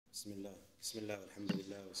بسم الله والحمد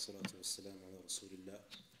لله والصلاة والسلام على رسول الله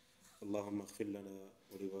اللهم اغفر لنا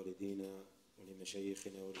ولوالدينا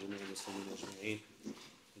ولمشايخنا ولجميع المسلمين أجمعين.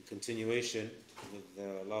 In continuation with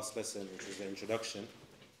the last lesson, which was the introduction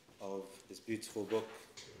of this beautiful book,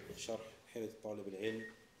 Sharh Hilyatu Talib Al-Ilm.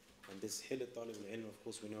 And this Hilyatu Talib Al-Ilm, of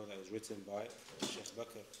course, we know that it was written by Sheikh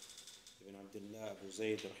Bakr Ibn Abdullah Abu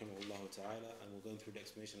Zayd rahimahullah ta'ala, and we're going through the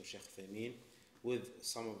explanation of Sheikh Uthaymeen with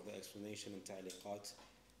some of the explanation and ta'liqat,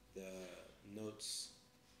 the notes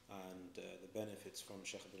and the benefits from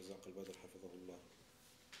Sheikh Abdul Al-Badr hafidhahullah.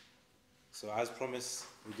 So as promised,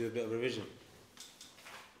 we do a bit of revision.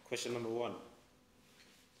 Question number 1.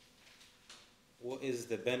 What is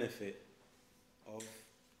the benefit of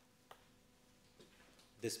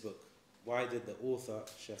this book? Why did the author,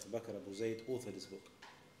 Sheikh Bakr Abu Zayd, author this book?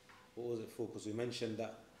 What was it for? Because we mentioned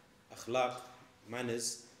that akhlaq,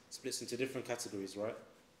 manners, splits into different categories, right?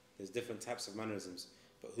 There's different types of mannerisms.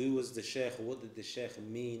 But who was the Sheikh, or what did the Sheikh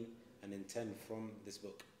mean and intend from this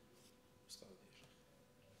book?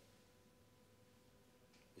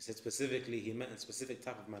 We said specifically he meant a specific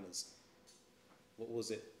type of manners. What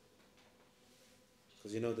was it?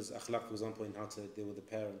 Because you know there's akhlaq, for example, in how to deal with the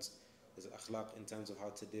parents. There's akhlaq in terms of how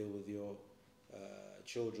to deal with your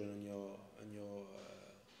children and your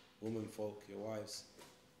women folk, your wives.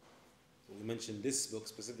 But we mentioned this book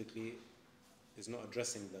specifically is not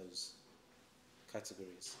addressing those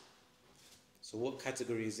categories. So what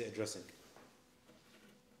category is it addressing?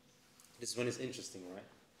 This one is interesting, right?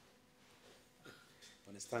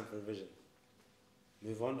 When it's time for revision.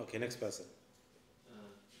 Move on. Okay, next person.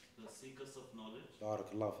 The seekers of knowledge.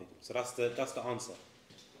 Barakallahu feekum. So that's the answer.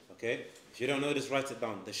 Okay? If you don't know this, write it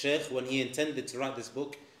down. The Shaykh, when he intended to write this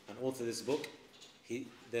book and author this book,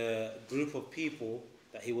 the group of people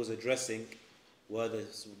that he was addressing were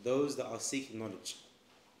those that are seeking knowledge.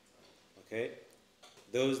 Okay?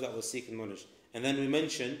 Those that were seeking knowledge. And then we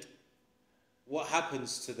mentioned what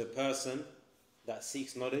happens to the person that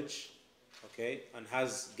seeks knowledge, okay, and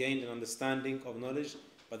has gained an understanding of knowledge,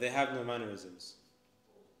 but they have no mannerisms.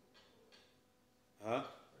 Huh?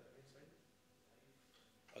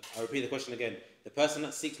 I'll repeat the question again. The person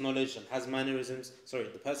that seeks knowledge and has mannerisms,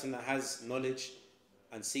 the person that has knowledge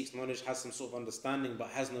and seeks knowledge has some sort of understanding but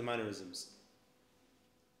has no mannerisms.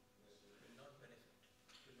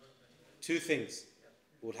 Two things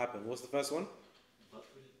would happen. What's the first one?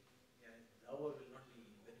 Dawah will not be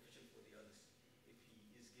beneficial for the others. If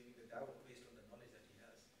he is giving the dawah based on the knowledge that he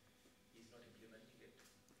has, he is not implementing it.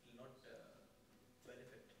 He will not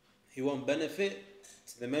benefit. He won't benefit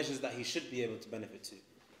to the measures that he should be able to benefit to.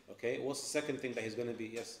 Okay, what's the second thing that he's going to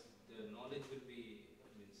be? Yes? The knowledge will be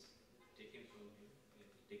taken from him,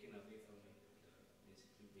 taken away from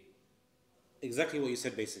him. Exactly what you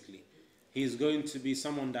said basically. He's going to be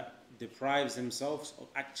someone that deprives himself of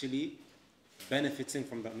actually benefiting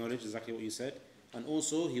from that knowledge, exactly what you said. And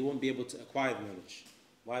also, he won't be able to acquire the knowledge.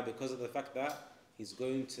 Why? Because of the fact that he's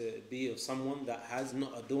going to be of someone that has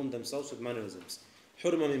not adorned themselves with mannerisms.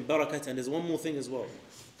 Hurma min barakat, and there's one more thing as well.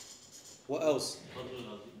 What else?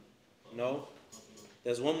 No.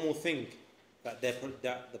 There's one more thing, that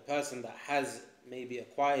the person that has maybe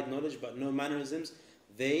acquired knowledge but no mannerisms,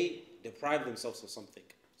 they deprive themselves of something.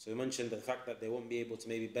 So we mentioned the fact that they won't be able to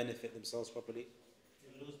maybe benefit themselves properly.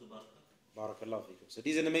 They'll lose the barakah. Barakallahu feekum. So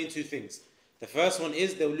these are the main two things. The first one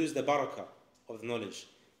is they'll lose the barakah of the knowledge.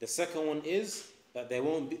 The second one is that they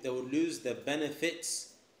will lose the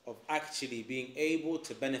benefits of actually being able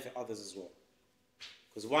to benefit others as well.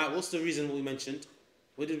 Because why? What's the reason we mentioned?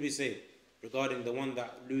 What did we say regarding the one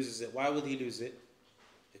that loses it? Why would he lose it?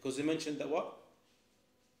 Because we mentioned that what?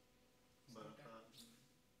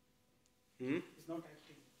 He's not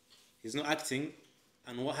acting. He's not acting.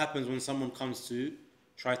 And what happens when someone comes to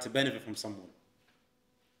try to benefit from someone?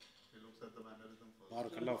 He looks at the mannerism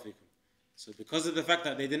Barakallahu feekum. So because of the fact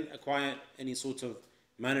that they didn't acquire any sort of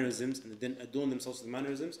mannerisms and they didn't adorn themselves with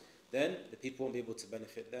mannerisms, then the people won't be able to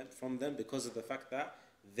benefit from them because of the fact that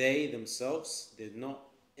they themselves did not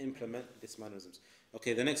implement these mannerisms.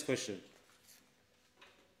 Okay, the next question.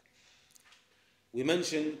 We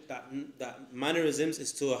mentioned that mannerisms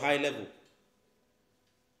is to a high level.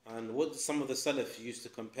 And what some of the Salaf used to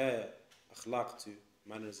compare akhlaq to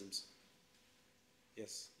mannerisms?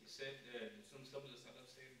 Yes? He said, some of the Salaf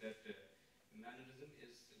said that mannerism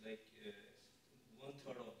is like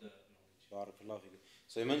 1/3 of the knowledge. Barakallahu feekum.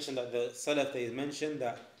 So he mentioned that the Salaf, they mentioned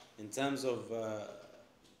that in terms of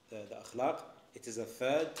the akhlaq, it is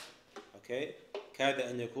 1/3, okay? كاد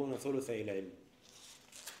أن يكون ثلثي العلم.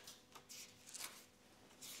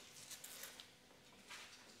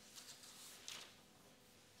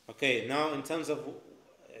 Okay, now in terms of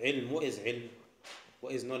ilm, what is ilm?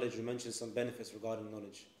 What is knowledge? We mentioned some benefits regarding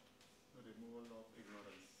knowledge. Removal of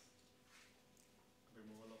ignorance.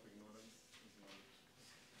 Removal of ignorance is knowledge.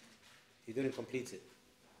 He didn't complete it.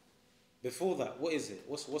 Before that, what is it?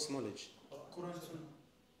 What's knowledge? Quran Sunnah.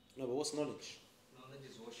 No, but what's knowledge? Knowledge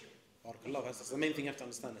is worship. Barakallah, that's the main thing you have to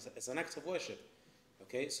understand. It's an act of worship.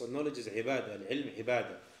 Okay, so knowledge is ibadah, al-ilm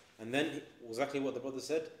ibadah. And then exactly what the brother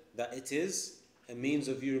said, that it is a means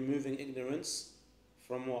of you removing ignorance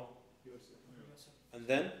from what? And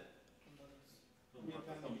then?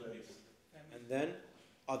 And then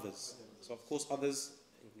others. So of course others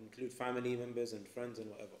include family members and friends and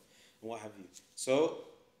whatever, and what have you. So,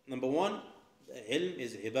 number one, ilm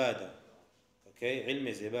is ibadah. Okay, ilm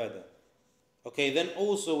is ibadah. Okay, then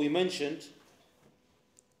also we mentioned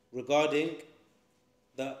regarding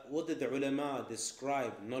what did the ulama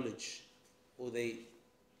describe knowledge, or they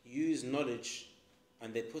use knowledge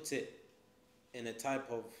and they put it in a type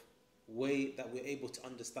of way that we're able to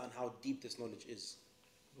understand how deep this knowledge is.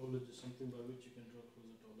 Knowledge is something by which you can draw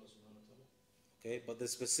closer to Allah subhanahu wa ta'ala. Okay, but the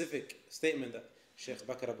specific statement that Sheikh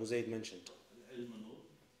Bakr Abu Zayd mentioned.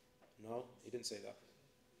 No, he didn't say that.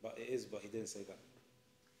 But it is, but he didn't say that.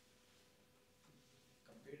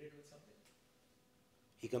 Compared it with something.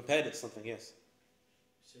 He compared it to something, yes.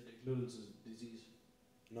 He said ignorance is disease.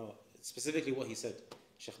 No, specifically what he said,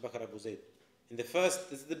 Sheikh Bakr Abu Zayd. In the first,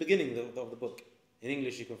 this is the beginning of the book. In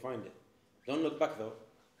English you can find it. Don't look back though.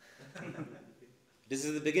 This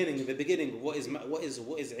is the beginning. In the beginning, what is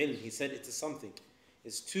ilm? He said it is something.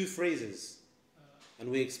 It's two phrases, and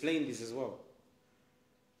we explained this as well.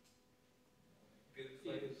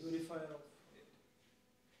 Purifier of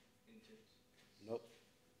Intent. Nope.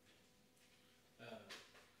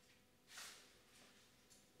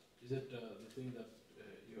 Is it the thing that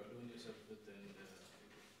you adorn yourself with and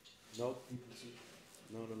Nope. people see?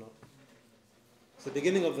 No. It's the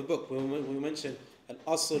beginning of the book. We mentioned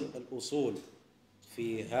الأصل الأصول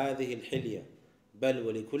في هذه الحلية بل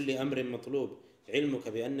ولكل أمر مطلوب علمك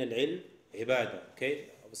بأن العلم عبادة. Okay,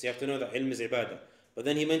 obviously you have to know that ilm is ibadah. But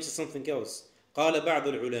then he mentioned something else. قال بعض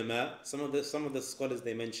العلماء, some of the scholars,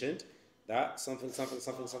 they mentioned that something. knowledge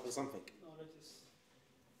is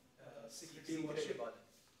secret worship.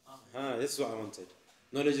 This is what I wanted.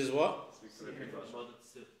 Knowledge is what?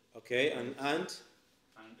 Okay, and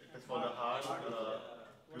And it is for the heart,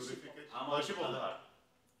 purification, worship of the heart.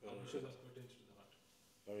 I'm sure that pertains to the heart.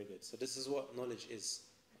 Very good. So this is what knowledge is.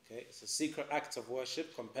 Okay, it's a secret act of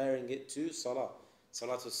worship, comparing it to salah,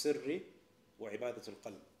 salatul sirri wa ibadatul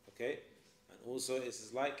qalb. Okay, and also it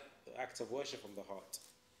is like the act of worship from the heart.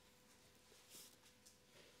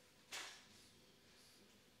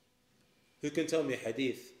 Who can tell me a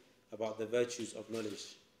hadith about the virtues of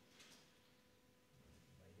knowledge?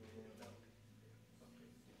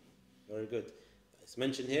 Very good. It's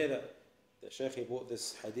mentioned here that the Shaykh brought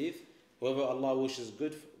this hadith. Whoever Allah wishes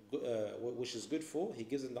good for, He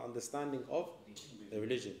gives them the understanding of the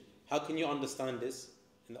religion. How can you understand this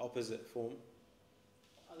in the opposite form?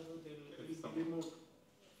 Although they will be removed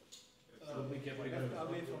Will be kept ignorant.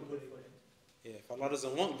 away from good for him. Yeah, if Allah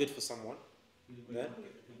doesn't want good for someone, He'll then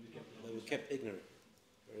be kept they will be kept ignorant.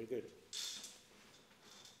 Very good.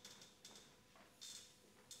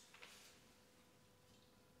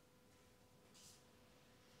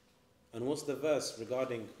 And what's the verse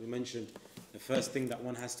regarding, we mentioned the first thing that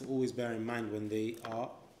one has to always bear in mind when they are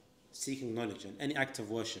seeking knowledge and any act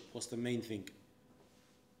of worship, what's the main thing?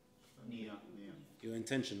 Niyyah. Your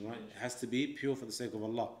intention, right? It has to be pure for the sake of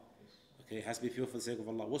Allah. Okay, it has to be pure for the sake of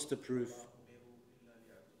Allah. What's the proof?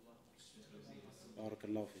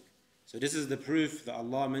 Barakallahu fiqh. So this is the proof that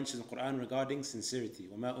Allah mentions in the Quran regarding sincerity.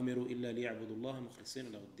 وَمَا أُمِرُوا إِلَّا لِيَعْبُدُوا اللَّهَ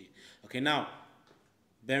مُخْلِصِينَ لَهُ الدِّينَ. Okay, now,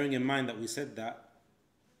 bearing in mind that we said that,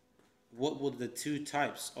 what were the two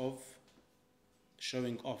types of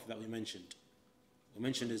showing off that we mentioned? We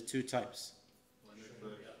mentioned there's two types. One is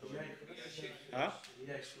the Huh?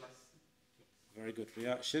 Very good.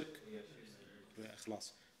 Riya, shirk, riya,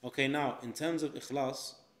 ikhlas. Okay, now, in terms of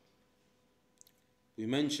ikhlas, we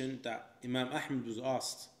mentioned that Imam Ahmad was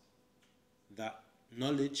asked that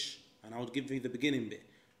knowledge, and I would give you the beginning bit,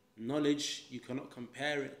 knowledge, you cannot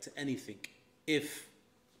compare it to anything. If,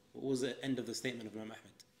 what was the end of the statement of Imam Ahmad?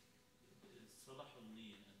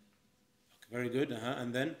 Okay, very good,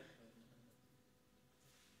 and then?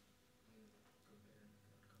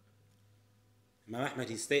 Imam Ahmad,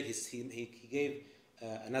 he gave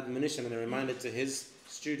an admonition and a reminder to his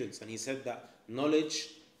students, and he said that knowledge,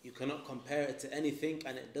 you cannot compare it to anything,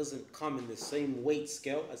 and it doesn't come in the same weight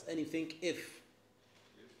scale as anything if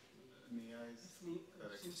niyyah is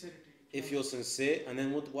correct. Sincerity. if you're sincere, and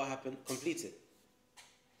then what happened? Complete it.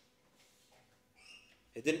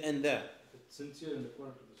 It didn't end there. sincere and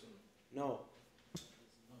according to the Sunnah. No. It's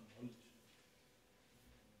not knowledge.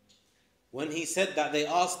 When he said that, they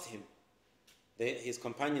asked him, his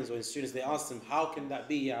companions or his students, they asked him, how can that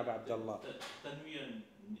be, Ya Abu Abdullah? تنويا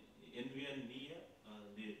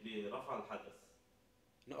نية لرفع الحدث.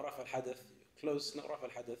 Not Raf al-Hadath, close, not Raf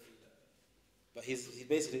al-Hadath. But he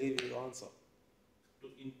basically gave you the answer. To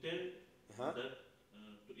intend that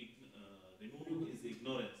removing his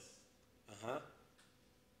ignorance.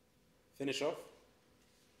 Finish off.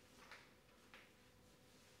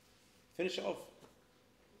 Finish it off.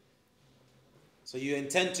 So you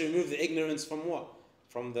intend to remove the ignorance from what?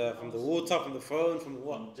 From the water, from the phone, from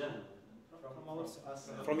what?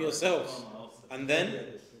 From yourselves. And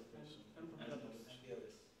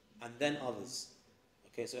then others.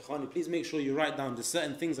 Okay, so Ikhwani, please make sure you write down. There's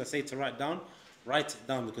certain things I say to write down. Write it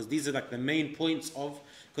down, because these are like the main points of.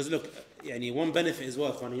 Because look, one benefit as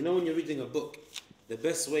well, Ikhwani. You know, when you're reading a book, the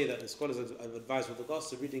best way that the scholars have advised with regards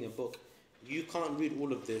to reading a book, you can't read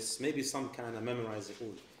all of this. Maybe some can and memorize it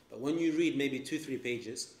all. But when you read maybe 2-3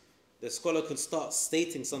 pages, the scholar could start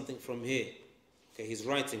stating something from here. Okay, he's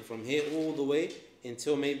writing from here all the way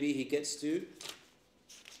until maybe he gets to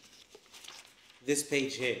this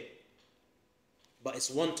page here. But it's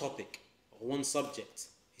one topic or one subject.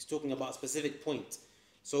 He's talking about a specific point.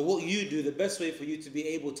 So what you do, the best way for you to be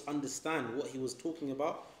able to understand what he was talking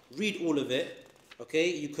about, read all of it. Okay,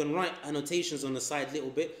 you can write annotations on the side a little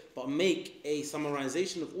bit, but make a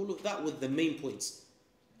summarization of all of that with the main points.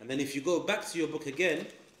 And then if you go back to your book again,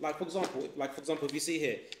 like for example, if you see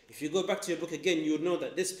here, if you go back to your book again, you would know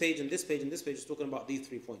that this page and this page and this page is talking about these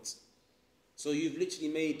 3 points. So you've literally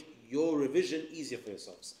made your revision easier for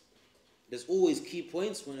yourselves. There's always key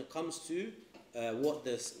points when it comes to what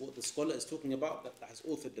the scholar is talking about that has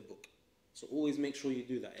authored the book. So always make sure you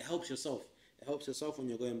do that. It helps yourself. It helps yourself when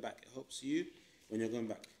you're going back. It helps you when you're going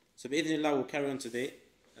back. So bi'idhnillah, we'll carry on today.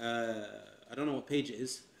 I don't know what page it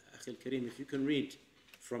is. Akhil Kareem, if you can read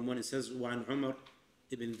from when it says وعن عمر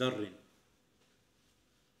ibn Dharr.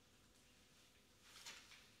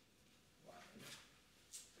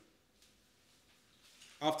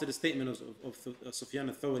 After the statement of Sufyan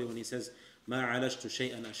al-Thawri when he says ما عالجت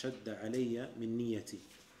شيئا أشد علي من نيتي.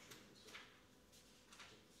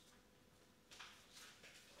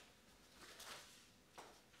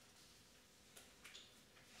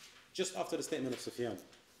 Just after the statement of Sufyan.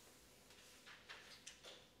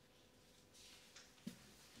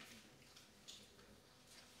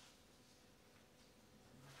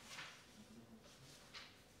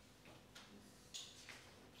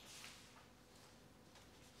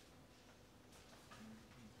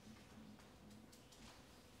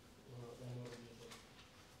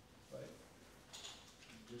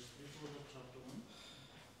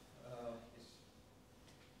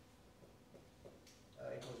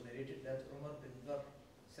 It was narrated that Umar bin Dhar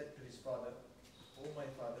said to his father, "O my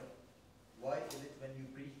father, why is it when you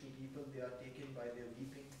preach to people they are taken by their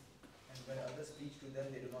weeping, and when others preach to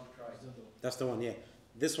them they do not cry?" That's the one, yeah.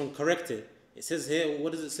 This one corrected. It says here,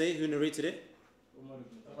 what does it say? Who narrated it? Umar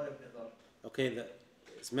ibn Dhar. Okay,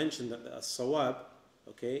 it's mentioned that the as-sawab,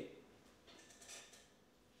 okay,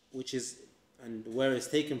 which is, and where it's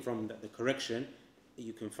taken from, the correction,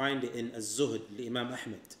 you can find it in Az-Zuhd li Imam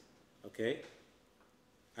Ahmed, okay,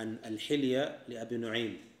 and Al-Hilya li Abi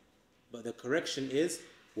Nu'aym. But the correction is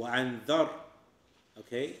وعن ذر,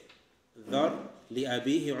 okay, ذر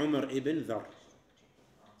لأبيه عمر ibn Dhar.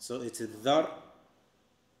 So it's Dhar,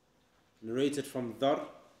 narrated from Dhar,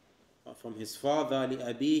 from his father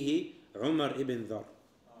لأبيه Umar ibn Dhar.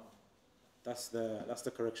 That's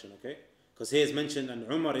the correction, okay? Because here is mentioned an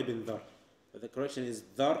Umar ibn Dhar, but the correction is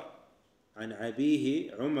Dhar and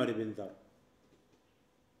Abihi Umar ibn Dhar.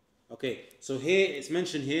 Okay, so here it's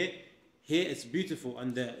mentioned here it's beautiful,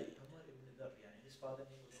 and Umar ibn Dhar, yani his father's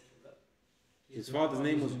name was also Dhar. his father's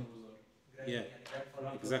name was, Yeah,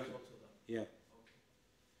 exactly, yeah.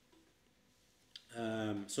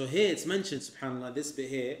 So here it's mentioned, subhanAllah, this bit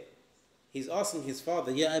here, he's asking his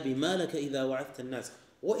father, Ya Abi, ma laka idha wa'adhta an-nas.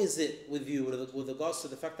 What is it with you with regards to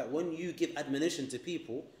the fact that when you give admonition to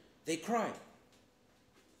people, they cry,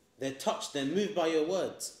 they're touched, they're moved by your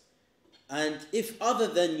words. And if other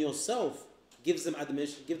than yourself gives them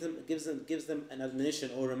admonition, gives them an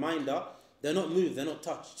admonition or reminder, they're not moved, they're not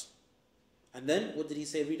touched. And then what did he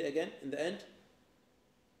say? Read it again in the end.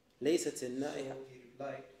 لَيْسَتِ النَّائِحَةُ. So he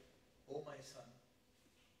replied, "O my son,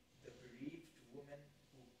 the bereaved woman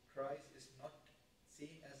who cries is not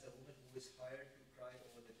same as the woman who is hired to cry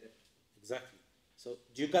over the dead." Exactly. So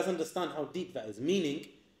do you guys understand how deep that is? Meaning,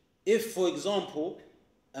 if for example,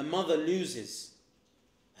 a mother loses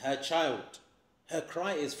her child, her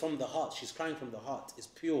cry is from the heart. She's crying from the heart. It's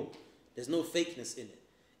pure. There's no fakeness in it.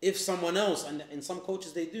 If someone else, and in some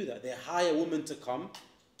cultures they do that, they hire women to come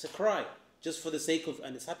to cry just for the sake of,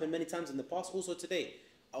 and it's happened many times in the past, also today.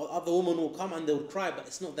 Other women will come and they will cry, but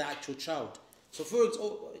it's not the actual child. So for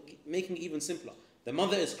example, making it even simpler, the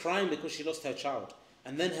mother is crying because she lost her child,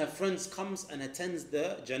 and then her friends comes and attends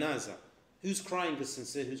the janazah. Who's crying is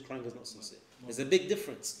sincere, who's crying is not sincere. There's a big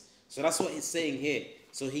difference. So that's what he's saying here.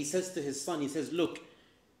 So he says to his son, he says, look,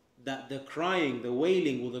 that the crying, the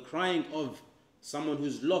wailing, or the crying of someone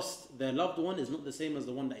who's lost their loved one is not the same as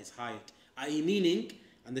the one that is hired. I.e. meaning,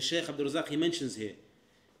 and the Shaykh Abdul Razak, he mentions here,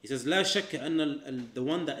 he says, لا شك أن the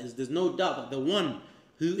one that is, there's no doubt that the one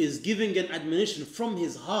who is giving an admonition from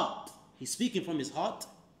his heart, he's speaking from his heart,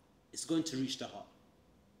 is going to reach the heart.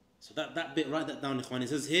 So that bit, write that down, ikhwan. It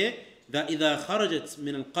says here, that إذا خرجت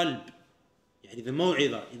من القلب, يعني the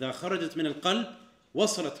موعظة, إذا خرجت من القلب,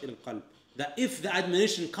 وصلت إلى القلب. That if the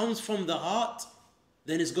admonition comes from the heart,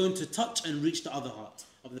 then it's going to touch and reach the other heart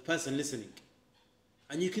of the person listening.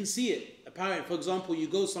 And you can see it. Apparently, for example, you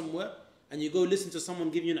go somewhere and you go listen to someone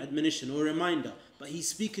give you an admonition or a reminder, but he's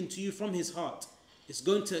speaking to you from his heart.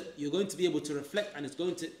 You're going to be able to reflect, and it's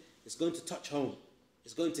going to touch home.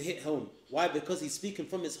 It's going to hit home. Why? Because he's speaking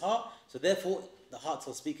from his heart, so therefore the hearts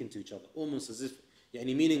are speaking to each other, almost as if,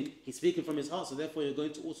 meaning he's speaking from his heart, so therefore you're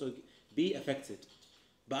going to also be affected.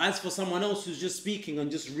 But as for someone else who's just speaking and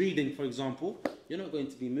just reading, for example, you're not going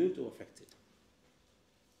to be moved or affected.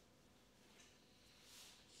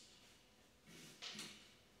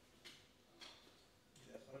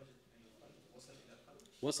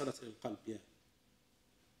 وصلت إلى القلب, yeah.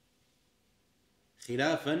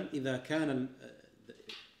 خلافا إذا كان,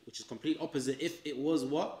 which is complete opposite if it was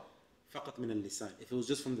what? فقط من اللسان. If it was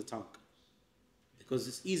just from the tongue. Because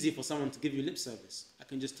it's easy for someone to give you lip service. I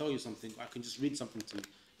can just tell you something, or I can just read something to you.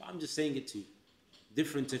 But I'm just saying it to you.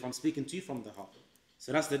 Different if I'm speaking to you from the heart.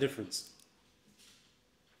 So that's the difference.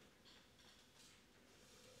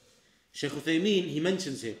 Shaykh Uthaymeen, he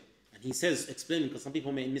mentions here, and he says, explaining, because some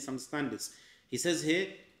people may misunderstand this. He says here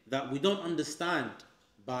that we don't understand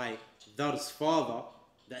by Dar's father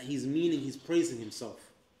that he's praising himself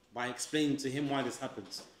by explaining to him why this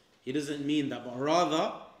happens. He doesn't mean that, but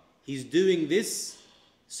rather he's doing this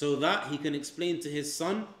so that he can explain to his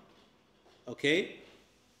son, okay?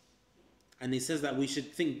 And he says that we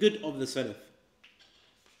should think good of the Salaf.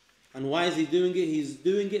 And why is he doing it? He's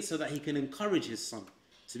doing it so that he can encourage his son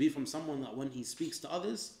to be from someone that when he speaks to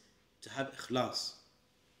others, to have ikhlas,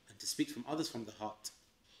 and to speak from others from the heart.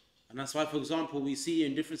 And that's why, for example, we see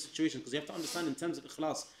in different situations, because you have to understand in terms of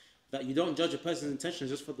ikhlas, that you don't judge a person's intentions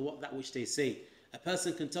just for that which they say. A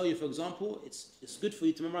person can tell you, for example, it's good for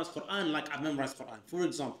you to memorize Quran like I've memorized Quran, for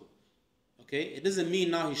example. Okay? It doesn't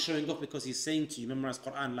mean now he's showing off because he's saying to you, memorize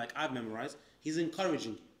Quran like I've memorized. He's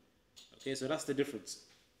encouraging you. Okay? So that's the difference.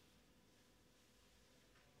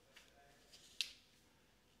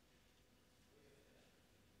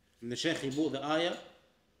 And the Shaykh, he brought the ayah,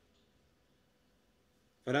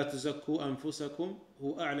 فَلَا تُزَكُّوا أَنفُسَكُمْ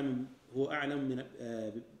هُوَ أَعْلَمُ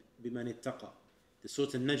بِمَنِ اتَّقَى. The Surah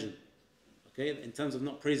Al-Najm. Okay, in terms of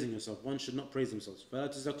not praising yourself, one should not praise themselves.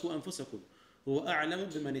 فَلَا تُزَكُّوا أَنفُسَكُمْ هُوَ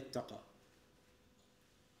أَعْلَمُ بِمَنِ اتَّقَى.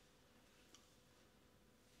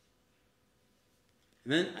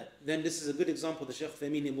 And then this is a good example. The Shaykh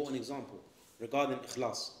Uthaymeen brought an example regarding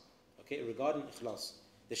ikhlas. Okay, regarding ikhlas.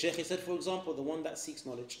 The Shaykh, he said, for example, the one that seeks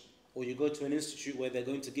knowledge, or you go to an institute where they're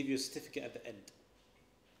going to give you a certificate at the end.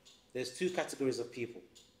 There's two categories of people.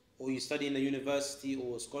 Or you study in a university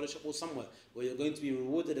or a scholarship or somewhere where you're going to be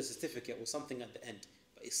rewarded a certificate or something at the end.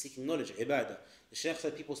 But it's seeking knowledge, ibadah. The Shaykh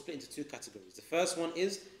said people split into two categories. The first one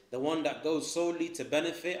is the one that goes solely to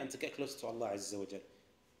benefit and to get closer to Allah Azza wa Jal.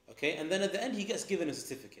 Okay, and then at the end he gets given a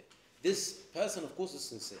certificate. This person, of course, is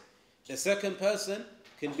sincere. The second person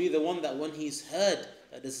can be the one that when he's heard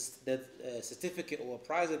that there's a certificate or a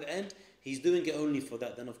prize at the end, he's doing it only for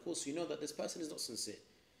that. Then of course you know that this person is not sincere.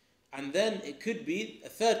 And then it could be a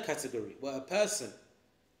third category where a person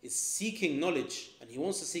is seeking knowledge and he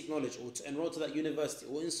wants to seek knowledge or to enroll to that university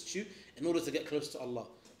or institute in order to get close to Allah.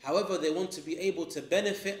 However, they want to be able to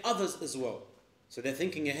benefit others as well. So they're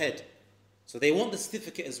thinking ahead. So they want the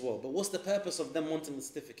certificate as well. But what's the purpose of them wanting the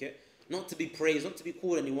certificate? Not to be praised, not to be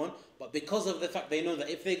called anyone, but because of the fact they know that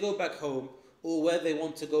if they go back home or where they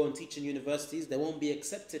want to go and teach in universities, they won't be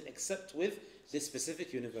accepted except with this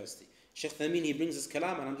specific university. Shaykh Uthaymeen, he brings his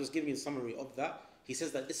kalam, and I'm just giving you a summary of that. He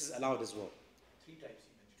says that this is allowed as well. Three types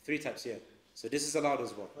you mentioned. Three types, yeah. So this is allowed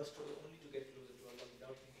as well. First of all, only to get closer to Allah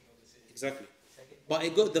without thinking of the sin. Exactly. Second,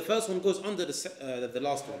 But the first one goes under the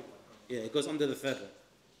last one. Yeah, it goes under the third one.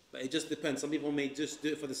 But it just depends. Some people may just do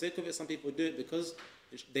it for the sake of it. Some people do it because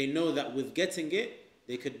they know that with getting it,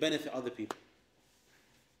 they could benefit other people.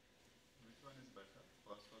 Which one is better?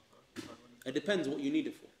 First or third? Third one is It depends what you need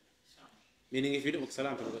it for. Meaning if you don't,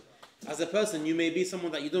 as a person, you may be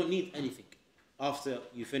someone that you don't need anything after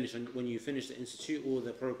you finish, and when you finish the institute or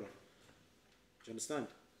the program. Do you understand?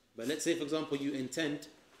 But let's say, for example, you intend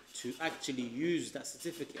to actually use that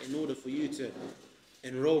certificate in order for you to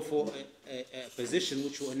enroll for a position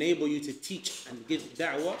which will enable you to teach and give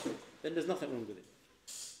da'wah, then there's nothing wrong with it.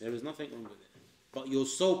 There is nothing wrong with it. But your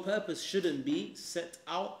sole purpose shouldn't be set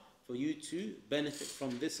out for you to benefit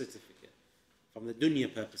from this certificate, from the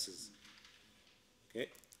dunya purposes. Okay?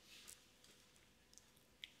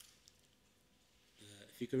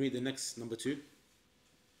 If you can read the next, number 2.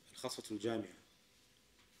 Al-Khaswatu al-Jami'ah.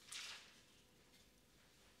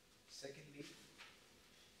 Secondly,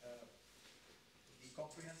 the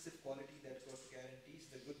comprehensive quality that God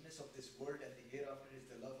guarantees the goodness of this world and the hereafter is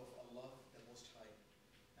the love of Allah, the Most High,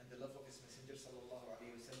 and the love of His Messenger sallallahu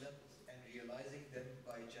alaihi wasallam, and realizing them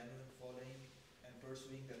by genuine following and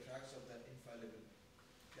pursuing the tracks of the infallible,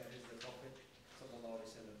 that is the Prophet sallallahu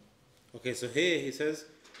alaihi wasallam. Okay, so here he says,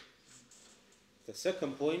 the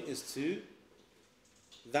second point is to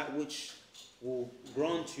that which will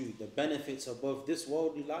grant you the benefits of both this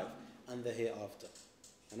worldly life and the hereafter.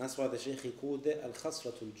 And that's why the Shaykh he called it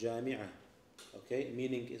Al-Khaswatu Al-Jami'ah. Okay,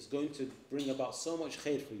 meaning it's going to bring about so much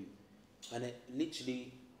khair for you. And it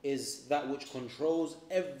literally is that which controls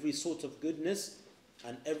every sort of goodness,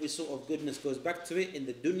 and every sort of goodness goes back to it in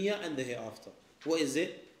the dunya and the hereafter. What is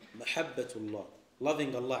it? Mahabbatullah.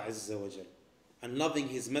 Loving Allah Azza wa Jal. And loving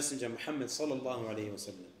His Messenger Muhammad sallallahu alayhi wa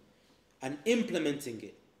sallam. And implementing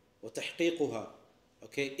it. وَتَحْقِيقُهَا.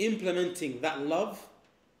 Okay, implementing that love.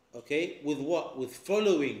 Okay, with what? With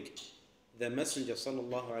following the Messenger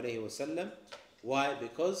sallallahu alayhi wa sallam. Why?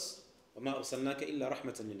 Because وَمَا أَرْسَلْنَاكَ إِلَّا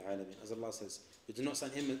رَحْمَةً لِلْعَالَمِينَ. As Allah says, we do not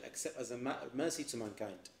send Him except as a mercy to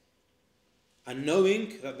mankind. And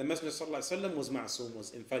knowing that the Messenger sallallahu alayhi wa sallam was ma'soom,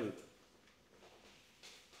 was infallible.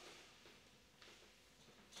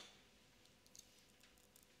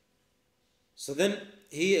 So then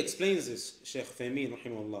he explains this, Shaykh Uthaymeen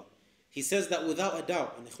rahimahullah. He says that without a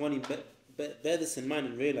doubt, and Ikhwani, bear this in mind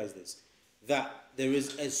and realize this, that there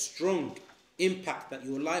is a strong impact that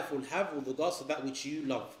your life will have with regards to that which you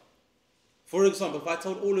love. For example, if I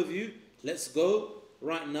told all of you, let's go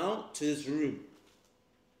right now to this room.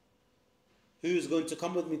 Who is going to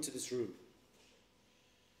come with me to this room?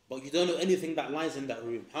 But you don't know anything that lies in that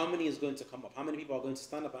room. How many is going to come up? How many people are going to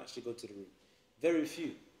stand up and actually go to the room? Very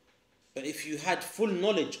few. But if you had full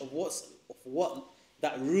knowledge of what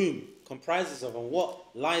that room comprises of and what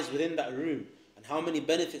lies within that room and how many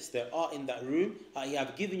benefits there are in that room, I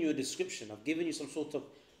have given you a description. I've given you some sort of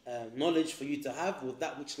knowledge for you to have with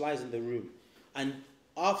that which lies in the room. And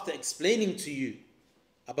after explaining to you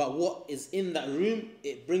about what is in that room,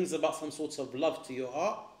 it brings about some sort of love to your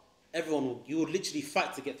heart. You will literally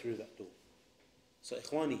fight to get through that door. So,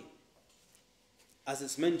 Ikhwani, as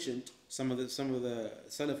it's mentioned, some of the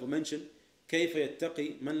Salaf will mention, كيف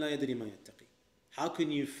يتقي من لا يدري ما يتقي. How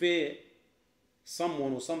can you fear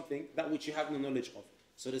someone or something that which you have no knowledge of?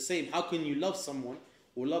 So the same, how can you love someone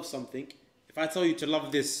or love something? If I tell you to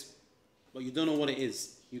love this, but you don't know what it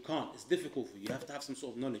is, you can't. It's difficult for you. You have to have some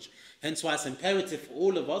sort of knowledge. Hence why it's imperative for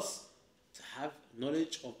all of us to have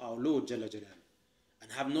knowledge of our Lord Jalla Jalal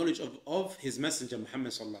and have knowledge of His Messenger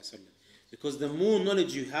Muhammad sallallahu alaihi wasallam. Because the more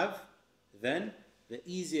knowledge you have, then the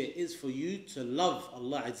easier it is for you to love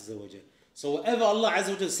Allah Azza wa Jal. So whatever Allah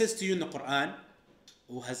Azza wa Jal says to you in the Quran,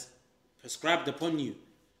 or has prescribed upon you,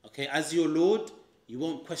 okay, as your Lord, you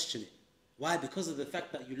won't question it. Why? Because of the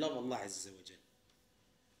fact that you love Allah Azza wa Jal.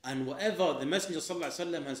 And whatever the Messenger sallallahu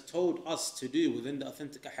alaihi wasallam has told us to do within the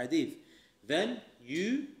authentic hadith, then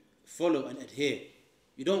you follow and adhere.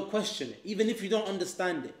 You don't question it, even if you don't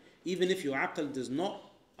understand it, even if your aql does not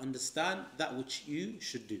understand that which you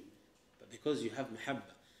should do. Because you have mahabba.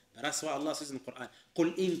 But that's why Allah says in the Quran,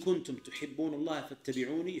 قُلْ إِن كُنْتُمْ تُحِبُّونَ اللَّهَ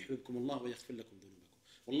فَاتَّبِعُونِي يُحْبِبْكُمُ اللَّهُ وَيَغْفِرْ لَكُمْ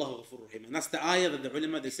ذُنُوبَكُمْ وَاللَّهُ غَفُورٌ رَحِيمٌ. And that's the ayah that the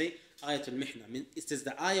ulama, they say, ayatul mihna. It is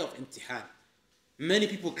the ayah of imtihan. Many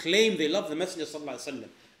people claim they love the Messenger sallallahu alaihi wasallam,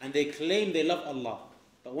 and they claim they love Allah.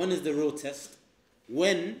 But when is the real test?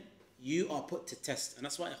 When you are put to test. And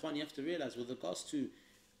that's why, Ikhwan, you have to realize with regards to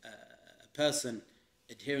a person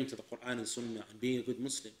adhering to the Quran and Sunnah and being a good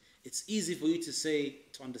Muslim, it's easy for you to say,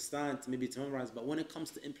 to understand, maybe to memorize, but when it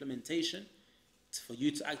comes to implementation, for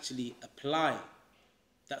you to actually apply,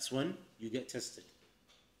 that's when you get tested.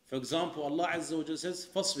 For example, Allah Azza wa Jalla says,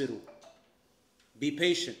 فَاصْبِرُوا. Be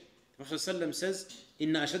patient. The Prophet ﷺ says,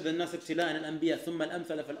 إِنَّ أَشَدَّ النَّاسِ ابْتِلَاءً الْأَنْبِيَاء ثُمَّ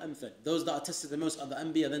الْأَمْثَلَ فَالْأَمْثَلِ. Those that are tested the most are the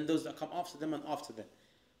Anbiya, then those that come after them and after them.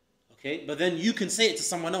 Okay? But then you can say it to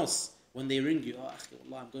someone else. When they ring you, oh, akhi,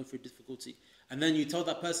 wallah, I'm going through difficulty. And then you tell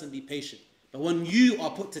that person, be patient. But when you are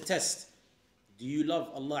put to test, do you love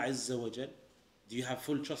Allah Azza wa Jal? Do you have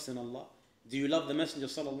full trust in Allah? Do you love the Messenger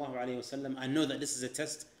sallallahu alayhi wa sallam? I know that this is a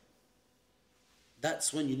test.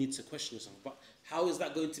 That's when you need to question yourself. But how is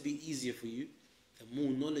that going to be easier for you? The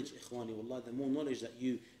more knowledge, ikhwani, wallah, the more knowledge that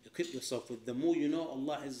you equip yourself with, the more you know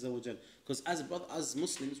Allah Azza wa Jal. Because as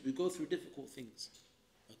Muslims, we go through difficult things.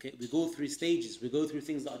 Okay, we go through stages, we go through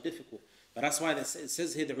things that are difficult. But that's why it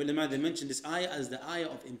says here, the ulama, they mention this ayah as the ayah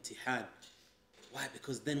of imtihan. Why?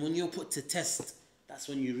 Because then when you're put to test, that's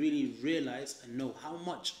when you really realize and know how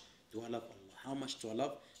much do I love Allah, how much do I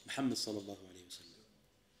love Muhammad sallallahu alayhi wa sallam.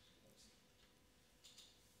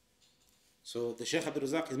 So the Shaykh Abdul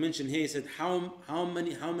Razak has mentioned here, he said, how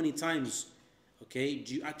many times, okay,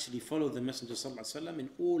 do you actually follow the Messenger sallallahu alayhi wa sallam in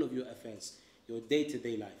all of your affairs, your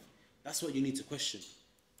day-to-day life? That's what you need to question.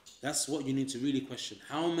 That's what you need to really question.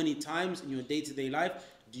 How many times in your day-to-day life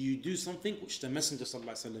do you do something which the Messenger sallallahu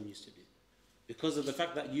alayhi wa sallam used to do? Because of the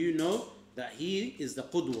fact that you know that he is the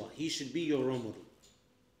qudwa, he should be your role model.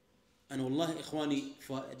 And wallahi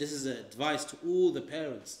ikhwani, this is an advice to all the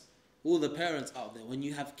parents out there. When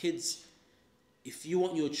you have kids, if you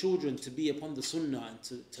want your children to be upon the sunnah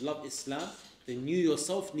and to love Islam, then you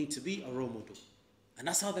yourself need to be a role model. And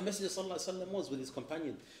that's how the Messenger sallallahu alaihi wasallam was with his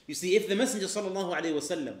companion. You see, if the Messenger sallallahu alaihi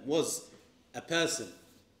wasallam was a person,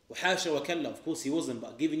 وحاشا وكلا, of course he wasn't,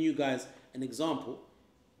 but giving you guys an example,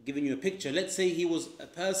 giving you a picture, let's say he was a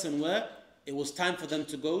person where it was time for them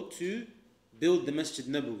to go to build the Masjid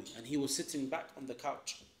Nabawi, and he was sitting back on the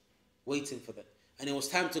couch waiting for them. And it was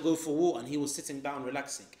time to go for war, and he was sitting down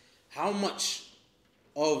relaxing. How much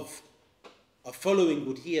of a following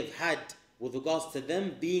would he have had with regards to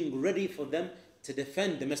them being ready for them to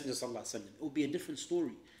defend the Messenger sallallahu alaihi wasallam? It would be a different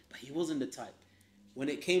story, but he wasn't the type. When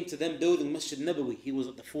it came to them building Masjid Nabawi, he was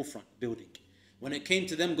at the forefront building. When it came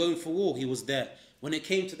to them going for war, he was there. When it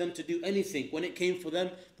came to them to do anything, when it came for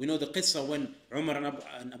them, we know the qissa when Umar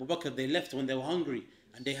and Abu Bakr, they left when they were hungry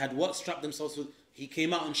and they had what strapped themselves with. He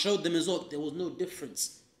came out and showed them as well. There was no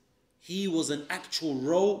difference. He was an actual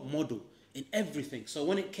role model in everything. So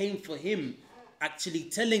when it came for him actually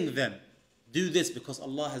telling them, do this because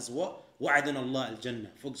Allah has what? Wa'adana Allah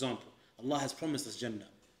al-Jannah. For example, Allah has promised us Jannah.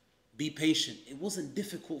 Be patient. It wasn't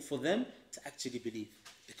difficult for them to actually believe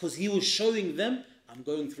because he was showing them, I'm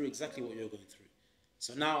going through exactly what you're going through.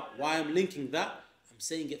 So now, why I'm linking that, I'm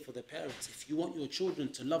saying it for the parents. If you want your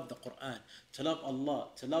children to love the Quran, to love Allah,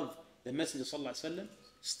 to love the Messenger sallallahu alaihi wasallam,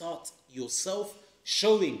 start yourself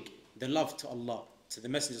showing the love to Allah, to the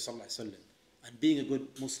Messenger sallallahu alaihi wasallam, and being a good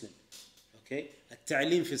Muslim. Okay?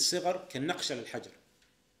 التعليم في الصغر كالنقش على الحجر.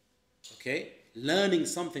 Okay? Learning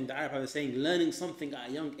something, the Arab is saying, learning something at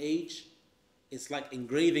a young age, it's like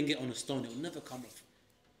engraving it on a stone. It will never come off.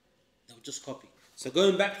 They will just copy. So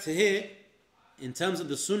going back to here, in terms of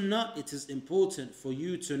the sunnah, it is important for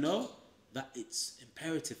you to know that it's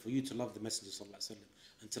imperative for you to love the Messenger sallallahu alaihi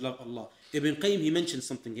wasallam and to love Allah. Ibn Qayyim, he mentioned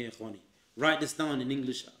something here, ikhwani. Write this down in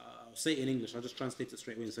English. I'll say it in English. I'll just translate it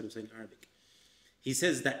straight away instead of saying Arabic. He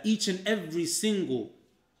says that each and every single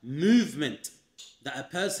movement that a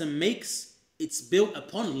person makes, it's built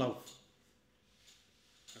upon love.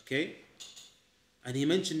 Okay? And he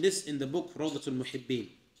mentioned this in the book Rawdatul Muhibbin.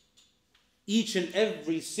 Each and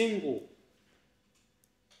every single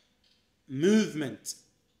movement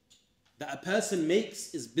that a person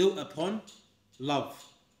makes is built upon love.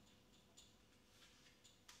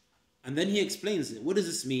 And then he explains it. What does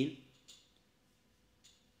this mean?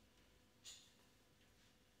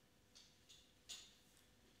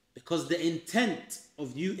 Because the intent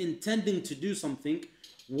of you intending to do something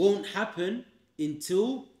won't happen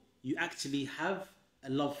until you actually have a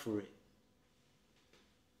love for it.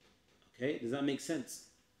 Okay, does that make sense?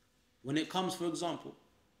 When it comes, for example,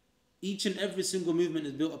 each and every single movement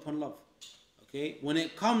is built upon love. Okay, when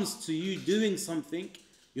it comes to you doing something,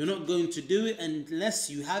 you're not going to do it unless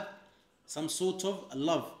you have some sort of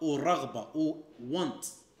love or raghba or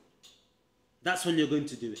want. That's when you're going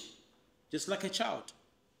to do it. Just like a child.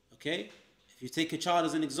 Okay, if you take a child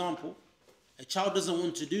as an example, a child doesn't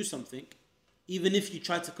want to do something, even if you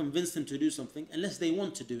try to convince them to do something, unless they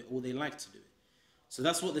want to do it or they like to do it. So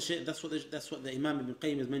that's what the Imam Ibn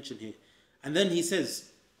Qayyim has mentioned here. And then he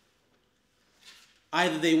says,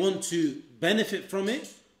 either they want to benefit from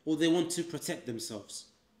it or they want to protect themselves.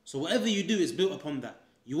 So whatever you do is built upon that.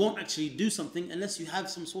 You won't actually do something unless you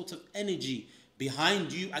have some sort of energy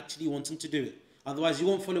behind you actually wanting to do it. Otherwise, you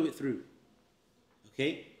won't follow it through.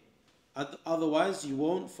 Okay? Otherwise, you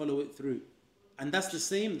won't follow it through. And that's the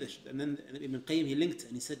same. And then Ibn Qayyim, he linked it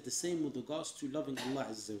and he said the same with regards to loving Allah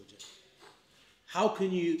Azza wa Jalla. how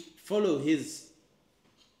can you follow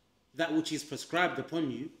that which He's prescribed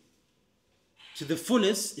upon you to the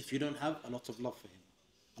fullest if you don't have a lot of love for Him?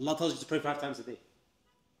 Allah tells you to pray 5 times a day.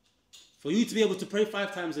 For you to be able to pray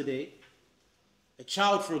 5 times a day, a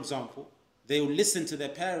child, for example, they will listen to their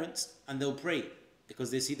parents and they'll pray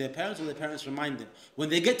because they see their parents or their parents remind them. When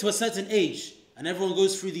they get to a certain age, and everyone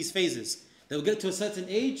goes through these phases, they'll get to a certain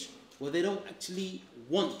age where they don't actually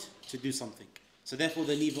want to do something. So therefore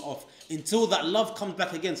they leave it off until that love comes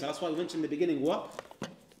back again. So that's why we mentioned in the beginning, what?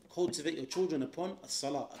 Cultivate your children upon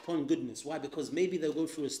as-salah, upon goodness. Why? Because maybe they'll go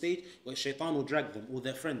through a stage where shaitan will drag them or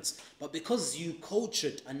their friends. But because you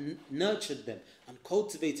cultured and nurtured them and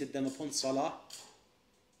cultivated them upon salah,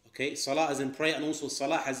 okay, salah as in prayer and also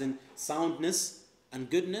salah as in soundness and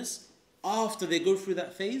goodness, after they go through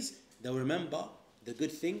that phase, they'll remember the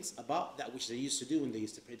good things about that which they used to do when they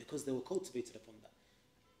used to pray because they were cultivated upon that.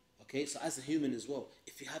 Okay, so as a human as well,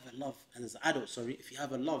 if you have a love, and as an adult, if you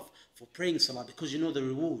have a love for praying salah because you know the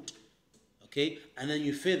reward, okay, and then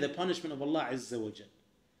you fear the punishment of Allah Azza wa Jal,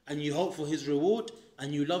 and you hope for His reward,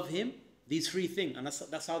 and you love Him, these 3 things, and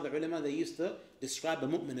that's how the ulama, they used to describe a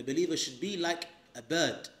mu'min, a believer should be like a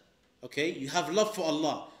bird, okay, you have love for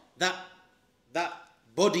Allah, that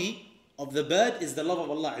body of the bird is the love of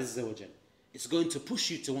Allah Azza wa Jal, it's going to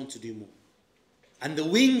push you to want to do more. And the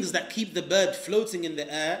wings that keep the bird floating in the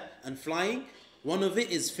air and flying, one of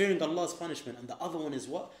it is fearing Allah's punishment, and the other one is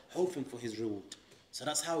what? Hoping for His reward. So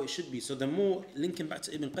that's how it should be. So the more, linking back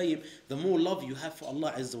to Ibn Qayyim, the more love you have for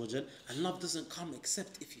Allah Azza wa Jal, and love doesn't come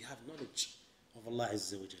except if you have knowledge of Allah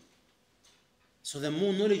Azza wa Jal. So the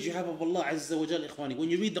more knowledge you have of Allah Azza wa Jal, ikhwani,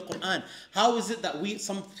 when you read the Quran, how is it that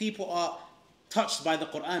some people are touched by the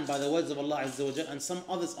Quran, by the words of Allah Azza wa Jal, and some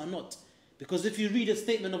others are not? Because if you read a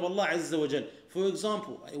statement of Allah Azza wa Jal, for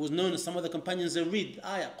example, it was known as some of the companions, they read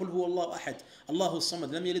ayah, قُلْ هُوَ اللَّهُ أَحَدٌ اللَّهُ الصَّمَدُ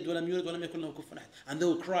لَمْ يَلِدْ وَلَمْ يُولَدْ وَلَمْ يَكُنْ لَهُ كُفُوًا أَحَدٌ, and they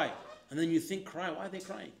will cry. And then you think, cry, why are they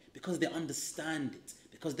crying? Because they understand it.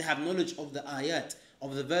 Because they have knowledge of the ayat,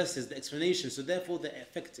 of the verses, the explanation, so therefore they're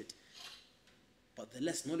affected. But the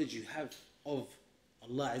less knowledge you have of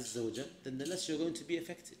Allah Azza wa Jal, then the less you're going to be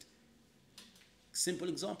affected. Simple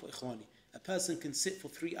example, ikhwani. A person can sit for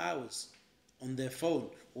 3 hours on their phone,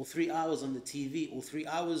 or 3 hours on the TV, or 3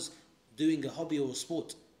 hours doing a hobby or a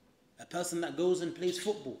sport. A person that goes and plays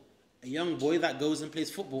football, a young boy that goes and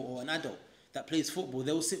plays football, or an adult that plays football,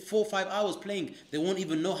 they will sit 4 or 5 hours playing. They won't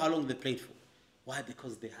even know how long they played for. Why?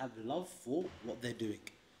 Because they have love for what they're doing.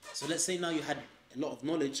 So let's say now you had a lot of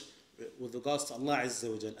knowledge with regards to Allah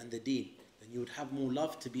Azza wa Jal and the deen, then you would have more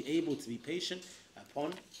love to be able to be patient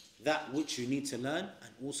upon that which you need to learn,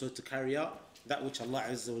 and also to carry out that which Allah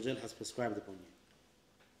Azza wa Jal has prescribed upon you.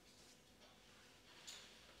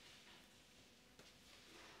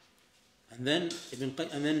 And then Shaykh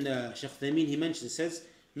Uthaymeen, he mentions, he says,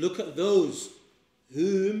 look at those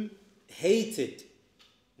whom hated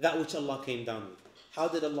that which Allah came down with. How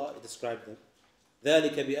did Allah describe them?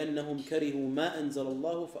 ذَلِكَ بِأَنَّهُمْ كَرِهُوا مَا أَنزَلَ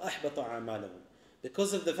اللَّهُ فَأَحْبَطَ أَعْمَالَهُم.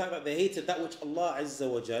 Because of the fact that they hated that which Allah Azza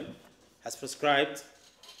wa Jal has prescribed,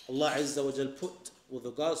 Allah Azza wa Jal put with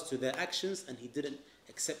regards to their actions, and He didn't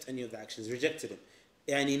accept any of the actions, rejected it.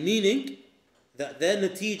 Meaning that their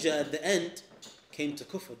natija at the end came to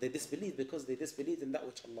kufr. They disbelieved because they disbelieved in that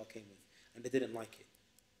which Allah came with, and they didn't like it.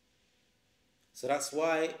 So that's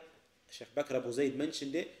why Shaykh Bakr Abu Zayd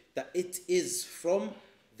mentioned it, that it is from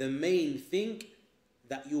the main thing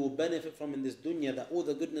that you will benefit from in this dunya, that all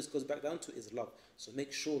the goodness goes back down to, is love. So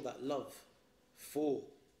make sure that love for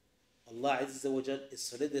Allah Azza wa Jal is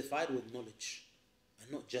solidified with knowledge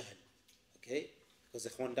and not jahl. Okay? Because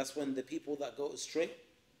that's when the people that go astray,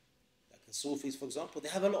 like the Sufis for example, they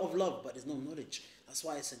have a lot of love but there's no knowledge. That's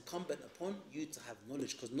why it's incumbent upon you to have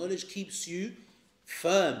knowledge, because knowledge keeps you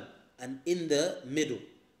firm and in the middle.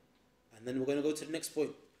 And then we're going to go to the next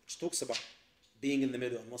point, which talks about being in the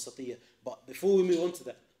middle and wasatiyah. But before we move on to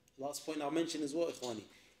that, last point I'll mention as well, ikhwani,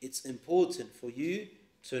 it's important for you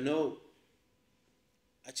to know.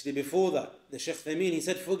 Actually, before that, the Shaykh Uthaymeen, he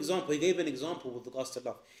said, for example, he gave an example with regards to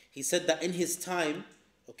love. He said that in his time,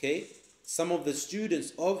 okay, some of the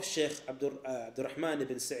students of Shaykh Abdurrahman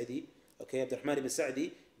ibn Sa'di, Abdurrahman ibn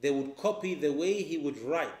Sa'di, they would copy the way he would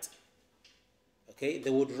write. Okay,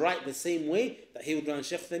 they would write the same way that he would write.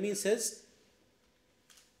 Shaykh Uthaymeen says,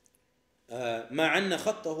 مع أن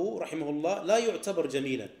خطه رحمه الله لا يعتبر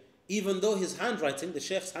جميلا. Even though his handwriting, the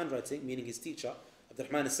Shaykh's handwriting, meaning his teacher,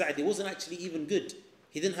 Abdurrahman al-Sa'di, wasn't actually even good.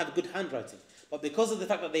 He didn't have good handwriting. But because of the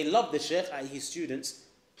fact that they loved the Shaykh, his students,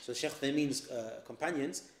 so Shaykh Uthaymeen's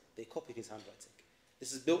companions, they copied his handwriting.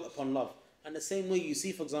 This is built upon love. And the same way you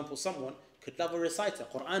see, for example, someone could love a reciter,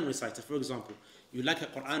 Quran reciter, for example. You like a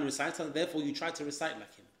Quran reciter, and therefore you try to recite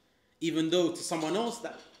like him. Even though to someone else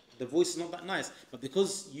that the voice is not that nice, but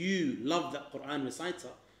because you love that Quran reciter,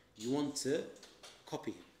 you want to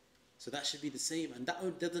copy him. So that should be the same, and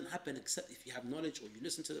that doesn't happen except if you have knowledge, or you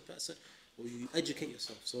listen to the person, or you educate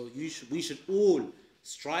yourself. So we should all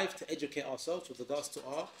strive to educate ourselves with regards to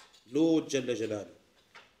our Lord Jalla Jalaluhu.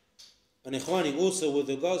 And Ikhwani, also with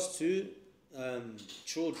regards to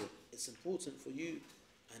children, it's important for you,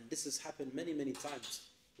 and this has happened many, many times.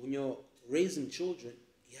 When you're raising children,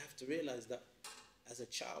 you have to realize that as a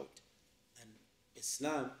child, and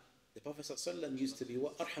Islam, the Prophet ﷺ used to be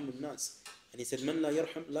what? Arhamun nas. And he said, Man la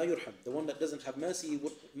yarham, la yurham. The one that doesn't have mercy,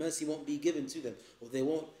 mercy won't be given to them, or they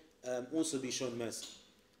won't also be shown mercy.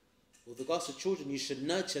 With regards to children, you should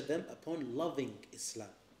nurture them upon loving Islam,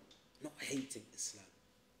 not hating Islam.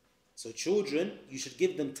 So children, you should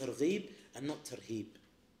give them targheeb and not tarheeb.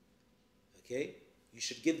 Okay? You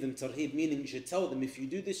should give them tarheeb, meaning you should tell them, if you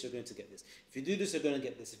do this, you're going to get this. If you do this, you're going to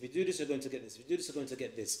get this. If you do this, you're going to get this. If you do this, you're going to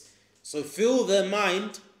get this. So fill their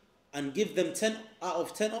mind and give them 10 out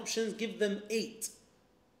of 10 options, give them 8.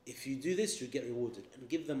 If you do this, you get rewarded. And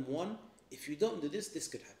give them 1. If you don't do this, this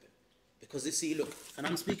could happen. Because you see, look, and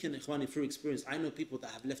I'm speaking, Ikhwani, through experience. I know people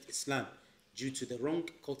that have left Islam due to the wrong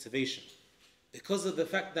cultivation. Because of the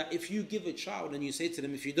fact that if you give a child and you say to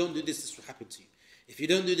them, if you don't do this, this will happen to you. If you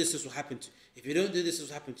don't do this, this will happen to you. If you don't do this, this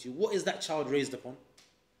will happen to you. What is that child raised upon?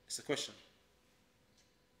 It's a question.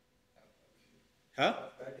 Huh?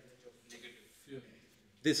 Fear.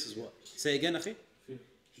 This is what? Say again, Akhi? Fear.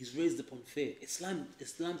 He's raised upon fear. Islam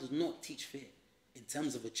does not teach fear. In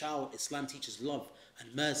terms of a child, Islam teaches love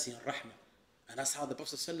and mercy and rahmah. And that's how the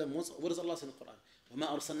Prophet ﷺ was. What does Allah say in the Quran?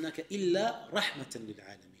 وَمَا أَرْسَلْنَاكَ إِلَّا رَحْمَةً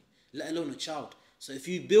لِلْعَالَمِينَ. Let alone a child. So if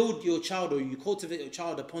you build your child, or you cultivate your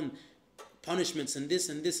child upon punishments and this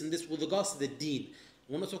and this and this, with regards to the deen,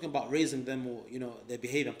 we're not talking about raising them or their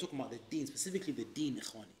behavior. I'm talking about the deen, specifically the deen,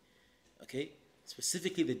 Ikhwani. Okay?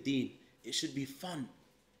 Specifically the deen. It should be fun.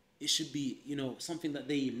 It should be, something that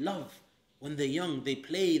they love. When they're young, they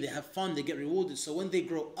play, they have fun, they get rewarded. So when they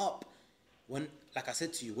grow up, like I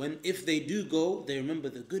said to you, if they do go, they remember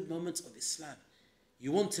the good moments of Islam.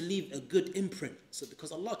 You want to leave a good imprint. So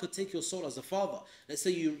because Allah could take your soul as a father. Let's say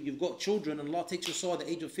you've got children and Allah takes your soul at the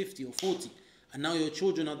age of 50 or 40. And now your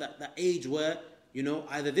children are that age where,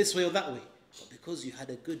 either this way or that way. But because you had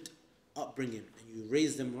a good upbringing and you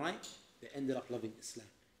raised them right, they ended up loving Islam.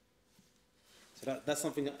 So that's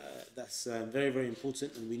something that's very, very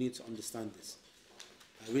important, and we need to understand this.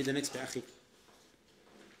 Read the next bit, Akhi.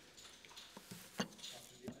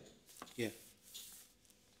 Yeah.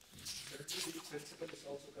 The two-belief principle is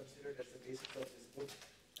also considered as the basis of this book,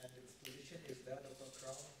 and its position is that of a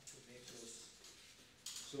crown to make clothes.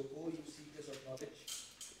 So, O you seekers of knowledge,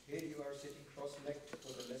 here you are sitting cross-legged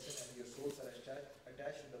for the lesson, and your souls are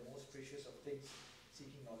attached to the most precious of things,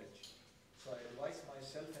 seeking knowledge. So I advise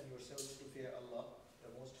myself and yourselves to fear Allah, the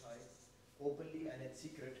Most High, openly and in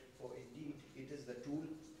secret, for indeed it is the tool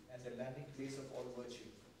and the landing place of all virtue,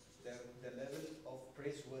 the level of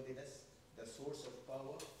praiseworthiness, the source of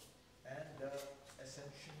power, and the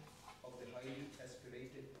ascension of the highly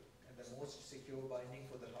aspirated, and the most secure binding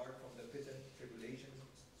for the heart from the pit and tribulations,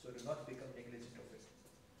 so do not become negligent of it.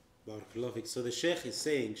 Barakallahu fik. So the Shaykh is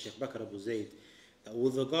saying, Shaykh Bakr Abu Zayd, that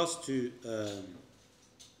with regards to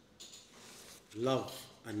love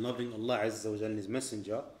and loving Allah Azza wa Jalla and His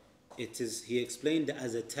Messenger, he explained it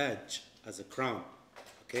as a taj, as a crown.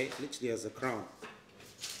 Okay, literally as a crown.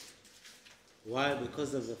 Why?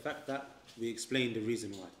 Because of the fact that we explained the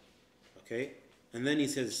reason why. Okay, and then he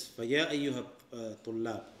says, فَيَا أَيُّهَا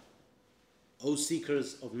طُلَّابِ, O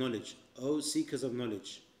seekers of knowledge, O seekers of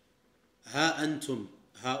knowledge, هَا أَنْتُمْ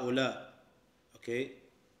هَؤُلَاء, okay,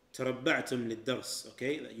 تربعتم للدرس,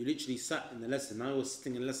 okay, that you literally sat in the lesson. Now you're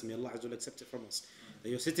sitting in the lesson. May Allah Azza wa Jalla accept it from us. That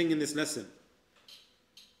you're sitting in this lesson,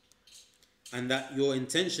 and that your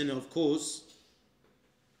intention, of course,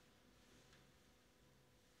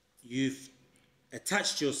 you've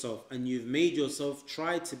attached yourself and you've made yourself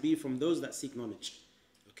try to be from those that seek knowledge.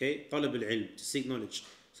 Okay, Talib Al-Ilm, to seek knowledge.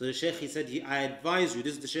 So the Shaykh, he said, I advise you,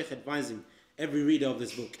 this is the Shaykh advising every reader of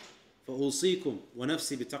this book, فَأُوصِيكُمْ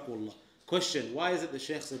وَنَفْسِي بِتَقْوَى اللَّهِ. Question, why is it the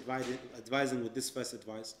Shaykh's advising with this first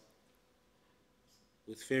advice?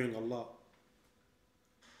 With fearing Allah.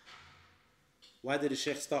 Why did the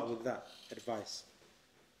Shaykh start with that advice?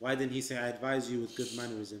 Why didn't he say, I advise you with good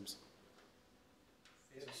mannerisms?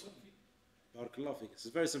 Barakallahu fik. It's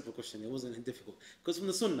a very simple question. It wasn't difficult. Because from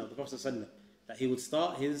the Sunnah of the Prophet ﷺ, that he would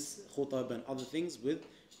start his khutab and other things with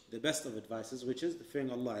the best of advices, which is the fearing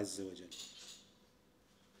Allah Azza wa Jalla.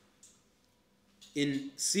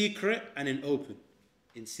 In secret and in open.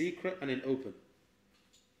 In secret and in open.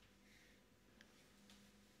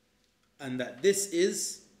 And that this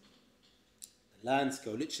is the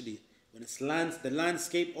landscape, literally, when it's the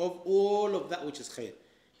landscape of all of that which is khair.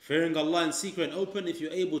 Fearing Allah in secret and open, if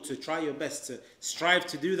you're able to try your best to strive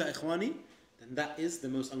to do that, ikhwani, then that is the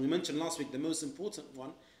most, and we mentioned last week, the most important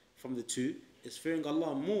one from the two is fearing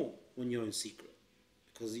Allah more when you're in secret.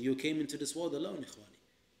 Because you came into this world alone, ikhwani.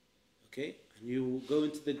 Okay? And you go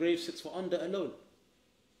into the grave 6 for under alone.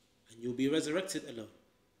 And you'll be resurrected alone.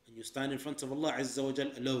 And you stand in front of Allah Azza wa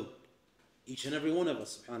Jal alone. Each and every one of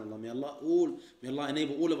us, subhanAllah. May Allah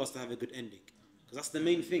enable all of us to have a good ending. Because that's the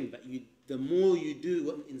main thing, that the more you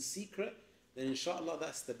do in secret, then inshallah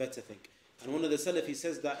that's the better thing. And one of the Salaf, he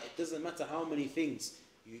says that it doesn't matter how many things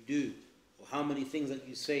you do, or how many things that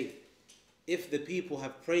you say. If the people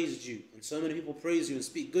have praised you, and so many people praise you and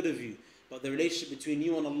speak good of you, but the relationship between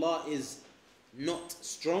you and Allah is not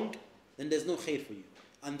strong, then there's no khair for you.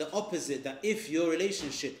 And the opposite, that if your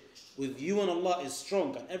relationship with you and Allah is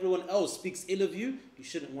strong and everyone else speaks ill of you, you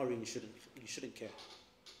shouldn't worry and you shouldn't care.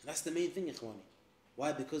 And that's the main thing, ikhwani.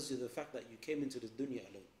 Why? Because of the fact that you came into this dunya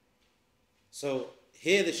alone. So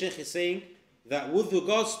here the Shaykh is saying that with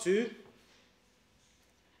regards to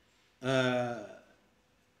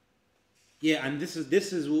and this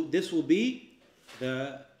will be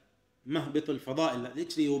the mahbit al-fada'il.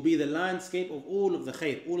 Literally, it will be the landscape of all of the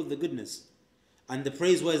khair, all of the goodness, and the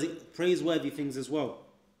praiseworthy things as well.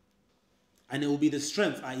 And it will be the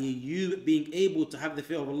strength, i.e., you being able to have the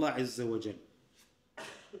fear of Allah Azza wa Jal.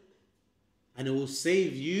 And it will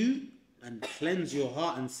save you and cleanse your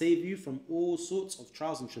heart and save you from all sorts of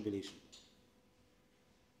trials and tribulation.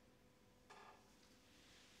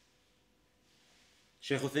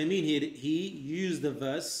 Shaykh Uthaymeen, he used the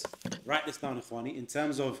verse, write this down, ikhwani, in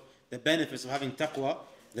terms of the benefits of having taqwa.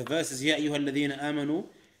 The verse is, يَا أَيُّهَا الَّذِينَ آمَنُوا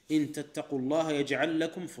إِن تَتَّقُوا اللَّهَ يَجْعَلْ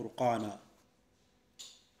لَكُمْ فُرْقَانًا.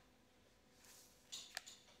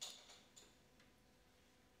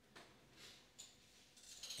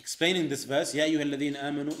 Explaining this verse, يَا أَيُّهَا الَّذِينَ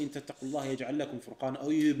آمَنُوا إِن تَتَّقُوا اللَّهَ يَجْعَلْ لَكُمْ فُرْقَانًا. O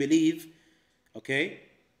you who believe, okay?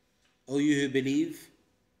 O you who believe,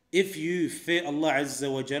 if you fear Allah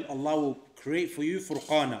Azza wa Jal, Allah will create for you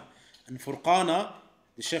furqana. And furqana,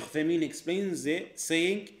 the Shaykh Uthaymeen explains it,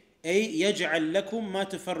 saying, أي يجعل لكم ما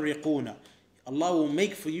تفرقون. Allah will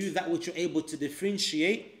make for you that which you're able to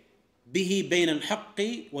differentiate به بين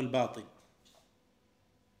الحق والباطل.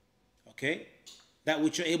 Okay? That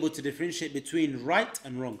which you're able to differentiate between right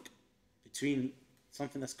and wrong. Between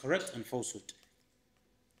something that's correct and falsehood.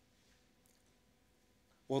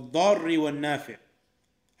 والضار والنافع.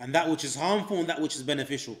 And that which is harmful and that which is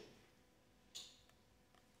beneficial.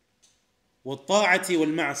 وَالطَّاعَةِ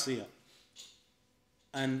وَالْمَعْصِيَةِ.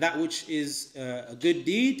 And that which is a good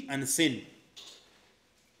deed and sin.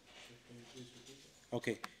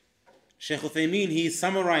 Okay. Shaykh Uthaymeen, he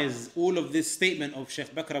summarized all of this statement of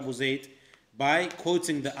Shaykh Bakr Abu Zayd by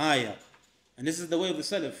quoting the ayah. And this is the way of the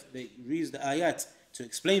Salaf. They use the ayat to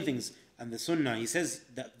explain things. And the Sunnah, he says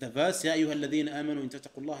that the verse, يَا أَيُّهَا الَّذِينَ آمَنُوا إِن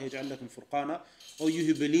تَتَّقُوا اللَّهَ يَجْعَلْ لَكُمْ فُرْقَانًا. O you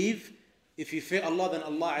who believe, if you fear Allah, then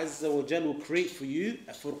Allah Azza wa Jal will create for you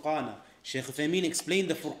a furqana. Shaykh Uthaymeen explained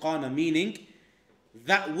the furqana, meaning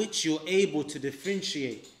that which you're able to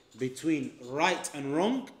differentiate between right and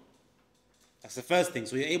wrong. That's the first thing.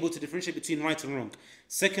 So you're able to differentiate between right and wrong.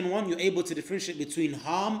 Second one, you're able to differentiate between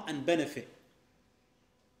harm and benefit.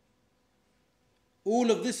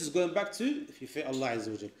 All of this is going back to if you fear Allah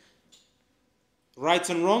Azza wa Jal. Right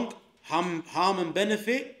and wrong, harm and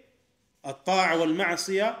benefit, at-ta'a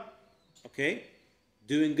wal-ma'asiyah, okay,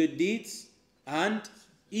 doing good deeds, and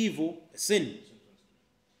evil, sin,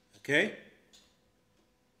 okay,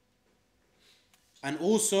 and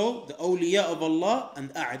also the awliya of Allah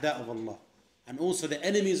and a'da of Allah, and also the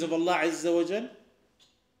enemies of Allah Azza wa Jal,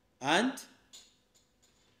 and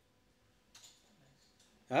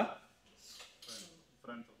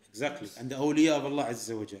exactly, and the awliya of Allah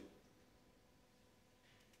Azza wa Jal.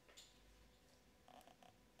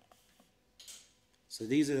 So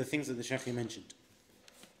these are the things that the Shaykh mentioned.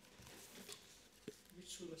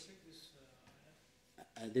 Which surah is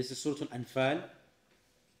this? This is Surah Al-Anfal.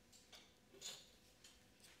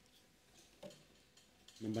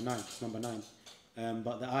 Number 9. It's number 9.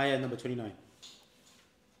 But the ayah number 29.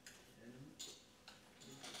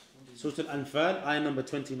 Surah Al-Anfal, ayah number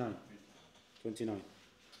 29. 29.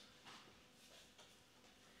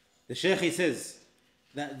 The Shaykh, he says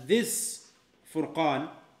that this Furqan,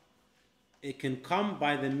 it can come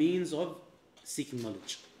by the means of seeking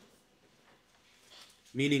knowledge.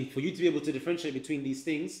 Meaning, for you to be able to differentiate between these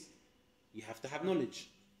things, you have to have knowledge.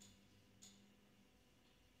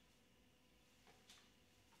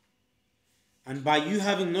 And by you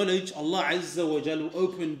having knowledge, Allah Azza wa Jal will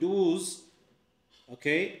open doors,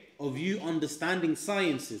 okay, of you understanding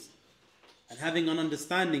sciences and having an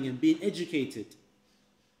understanding and being educated.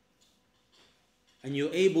 And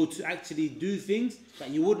you're able to actually do things that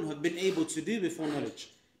you wouldn't have been able to do before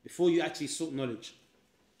knowledge, before you actually sought knowledge.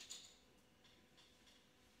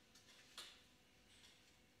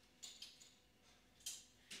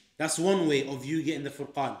 That's one way of you getting the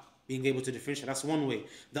Furqan, being able to differentiate. That's one way.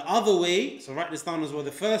 The other way, so write this down as well,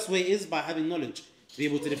 the first way is by having knowledge, to be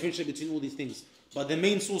able to differentiate between all these things. But the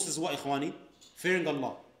main source is what, ikhwani? Fearing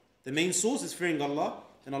Allah. The main source is fearing Allah,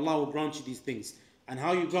 and Allah will grant you these things. And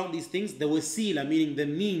how you grant these things, the wasila, meaning the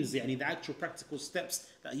means, the actual practical steps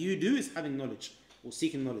that you do is having knowledge, or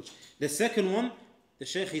seeking knowledge. The second one, the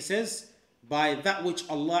Shaykh, he says, by that which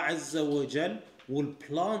Allah Azza wa Jal will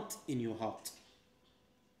plant in your heart.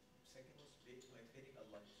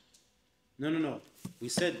 No. We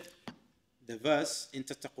said the verse, in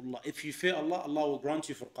tattaqullah, if you fear Allah, Allah will grant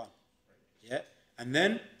you furqan. Yeah? And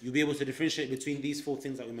then you'll be able to differentiate between these four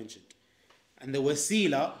things that we mentioned. And the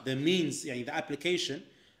wasila, the means, the application.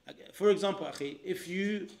 For example, akhi, if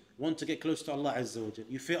you want to get close to Allah Azza wa Jal,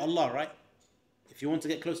 you fear Allah, right? If you want to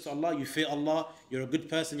get close to Allah, you fear Allah, you're a good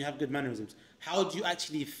person, you have good mannerisms. How do you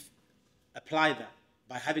actually apply that?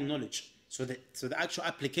 By having knowledge. So the actual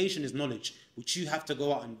application is knowledge, which you have to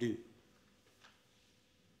go out and do.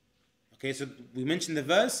 Okay, so we mentioned the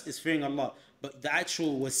verse is fearing Allah, but the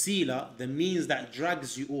actual wasila, the means that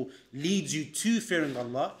drags you or leads you to fearing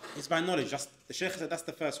Allah, is by knowledge. The Shaykh said that's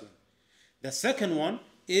the first one. The second one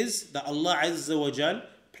is that Allah Azza wa Jal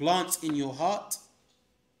plants in your heart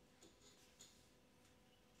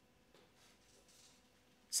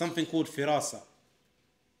something called firasa,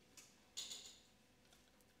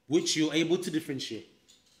 which you're able to differentiate.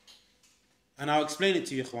 And I'll explain it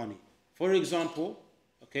to you, ikhwani. For example,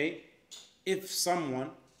 okay, if someone,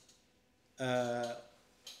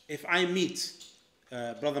 if I meet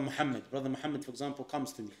Brother Muhammad, for example,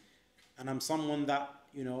 comes to me, and I'm someone that,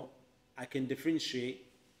 I can differentiate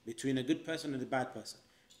between a good person and a bad person.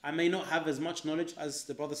 I may not have as much knowledge as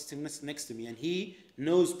the brother sitting next to me, and he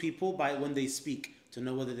knows people by when they speak to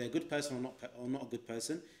know whether they're a good person or not a good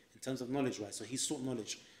person in terms of knowledge-wise. So he sought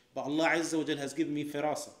knowledge. But Allah Azza wa Jal has given me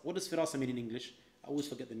firasa. What does firasa mean in English? I always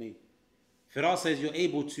forget the name. Firasa is you're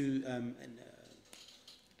able to,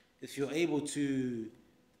 if you're able to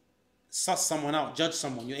suss someone out, judge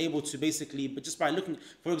someone, you're able to basically, but just by looking,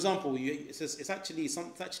 for example, it's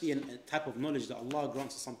actually a type of knowledge that Allah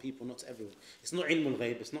grants to some people, not to everyone. It's not ilmul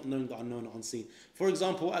ghaib, it's not knowing the unknown or unseen. For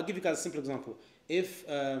example, I'll give you guys a simple example. If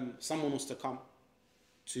someone was to come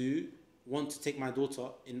to want to take my daughter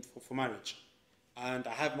in for marriage, and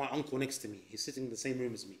I have my uncle next to me, he's sitting in the same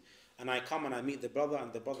room as me, and I come and I meet the brother,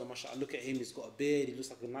 and the brother, mashallah, I look at him, he's got a beard, he looks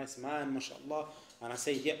like a nice man, mashallah, and I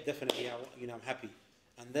say, yep, definitely, I'm happy.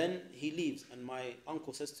 And then he leaves, and my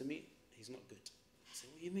uncle says to me, he's not good. I say,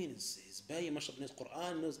 what do you mean? He's bayy, mashallah, knows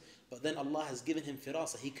Quran, knows, but then Allah has given him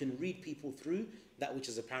firasa. He can read people through that which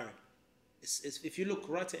is apparent. If you look,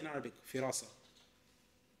 write it in Arabic, firasa.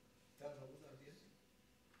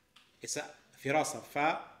 It's a firasa,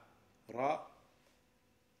 fa, ra,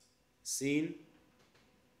 sin.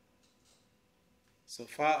 So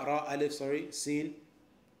fa, ra, alif, sin,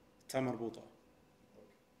 ta marbuta.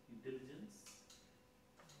 Intelligence?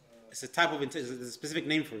 It's a type of intelligence, there's a specific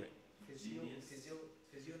name for it.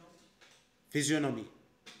 Physiognomy.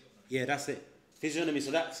 Yeah, that's it. Physiognomy. So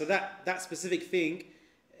that specific thing,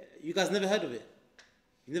 you guys never heard of it?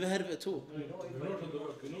 You never heard of it at all? We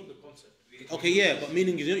know the concept. Okay, yeah, but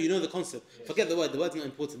meaning you know the concept. Yes. Forget the word. The word's not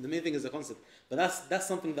important. The main thing is the concept. But that's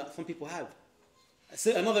something that some people have.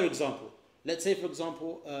 So another example. Let's say, for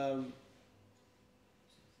example,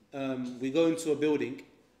 we go into a building.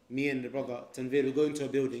 Me and the brother Tanveer, we go into a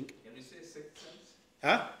building. Can you say sixth sense?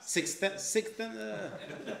 Huh? Sixth?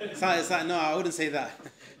 No, I wouldn't say that.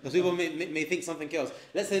 Because people may think something else.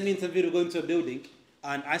 Let's say me and Tanveer go into a building,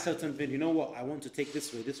 and I tell Tanveer, you know what? I want to take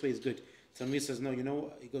this way. This way is good. Tanveer says, no, you know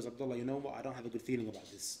what? He goes, Abdullah, you know what? I don't have a good feeling about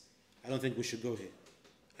this. I don't think we should go here.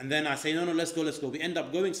 And then I say, no, let's go. We end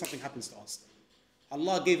up going, something happens to us.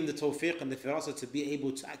 Allah gave him the tawfiq and the firasa to be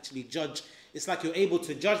able to actually judge. It's like you're able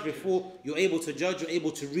to judge before you're able to judge. You're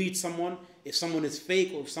able to read someone, if someone is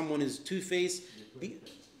fake or if someone is two-faced.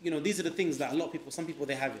 These are the things that some people,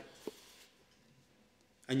 they have it.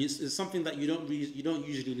 And it's something that you don't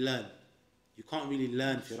usually learn. You can't really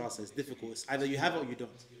learn firasa. It's difficult. It's either you have it or you don't.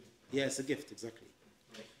 Yeah, it's a gift, exactly.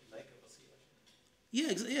 Like a basira.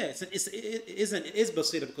 Yeah, it is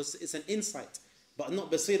basira because it's an insight. But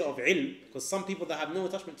not basira of ilm, because some people that have no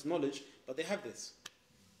attachment to knowledge, but they have this.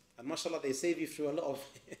 And mashallah, they save you through a lot of,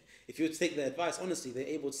 if you take their advice, honestly, they're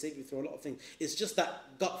able to save you through a lot of things. It's just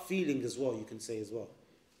that gut feeling as well, you can say as well.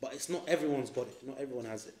 But it's not everyone's got it. Not everyone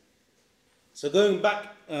has it. So going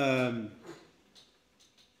back, and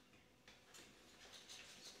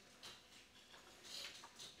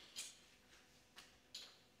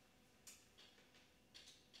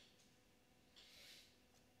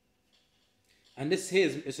this here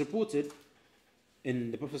is reported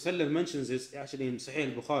in the Prophet ﷺ mentions this actually in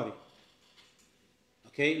Sahih al-Bukhari.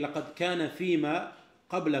 Okay, لقد كان فيما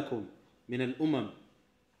قبلكم من الأمم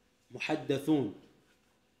محدثون.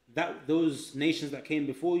 That those nations that came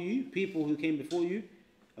before you, people who came before you,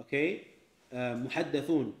 okay,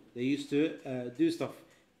 محدثون. They used to do stuff.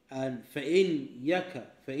 And فإن يك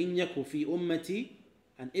في أمتي,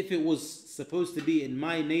 and if it was supposed to be in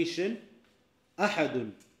my nation,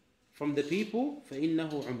 أحد from the people,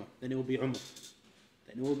 فإنه عمر. Then it will be Umar.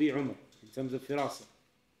 Then it will be Umar in terms of firasa.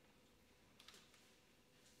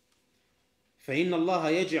 فإن الله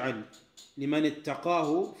يجعل لمن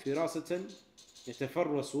اتقاه فراسة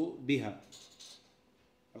يتفرس بها.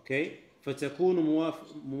 Okay, فتكون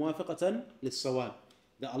موافقة للصواب.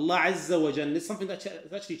 That Allah Azza wa Jalla, this is something that's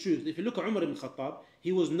actually true. If you look at Umar ibn Khattab,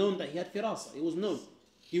 he was known that he had firasa. He was known.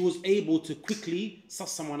 He was able to quickly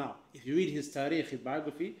suss someone out. If you read his tarikh, his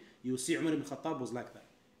biography, you will see Umar ibn Khattab was like that.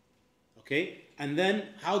 Okay? And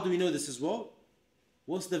then, how do we know this as well?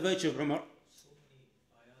 What's the virtue of Umar? So many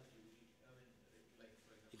ayat you read, like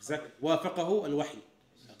for example. Exactly. وافقه الوحي.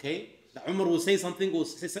 Okay? That Umar will say something, or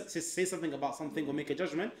say something about something, or make a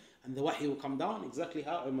judgment, and the wahi will come down exactly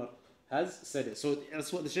how Umar has said it. So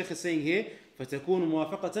that's what the Shaykh is saying here. فَتَكُونُ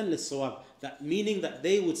مُوَافَقَةً لِلصَّوَابِ. That meaning that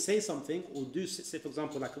they would say something, or do, say for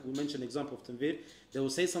example, like we mentioned the example of Tanvir, they will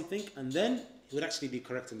say something, and then he would actually be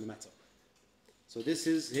correct in the matter. So this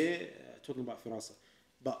is here talking about firasa.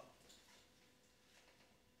 But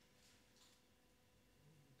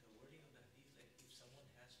The wording of the hadith, like if someone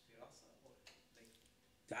has firasa, or like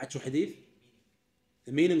the actual hadith, meaning.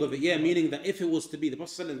 the meaning of it, yeah, meaning that if it was to be, the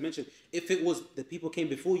Prophet ﷺ mentioned, if it was the people came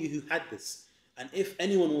before you who had this, and if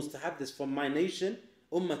anyone was to have this from my nation,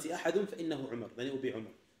 ummati ahadun فإنه Umar, then it will be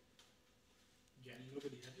Umar. Yeah,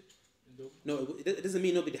 nobody had it. In the No, it doesn't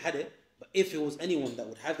mean nobody had it, but if it was anyone that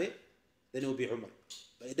would have it, then it will be Umar.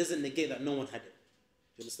 But it doesn't negate that no one had it.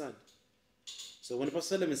 Do you understand? So when the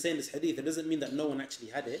Prophet ﷺ is saying this hadith, it doesn't mean that no one actually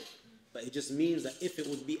had it, but it just means that if it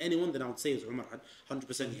would be anyone, then I would say it's Umar.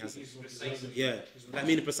 100% he has it. Yeah, that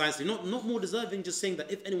meaning precisely. Not more deserving, just saying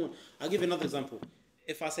that if anyone... I'll give you another example.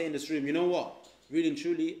 If I say in this room, you know what? Really and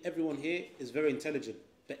truly, everyone here is very intelligent.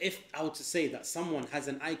 But if I were to say that someone has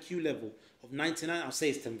an IQ level of 99, I'll say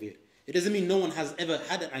it's Tanvir. It doesn't mean no one has ever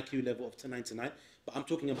had an IQ level of 99, but I'm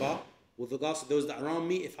talking about with regards to those that are around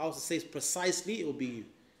me. If I was to say precisely, it will be you.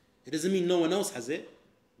 It doesn't mean no one else has it,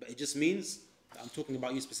 but it just means that I'm talking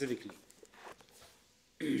about you specifically.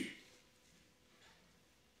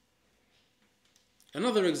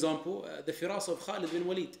 Another example, the firasa of Khalid bin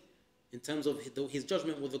Walid, in terms of his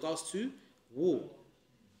judgment with regards to war.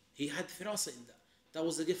 He had firasa in that. That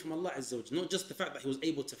was a gift from Allah Azza wa Jalla. Not just the fact that he was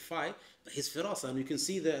able to fight, but his firasa, and you can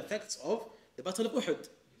see the effects of the Battle of Uhud.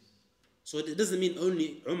 So it doesn't mean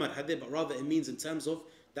only Umar had it, but rather it means in terms of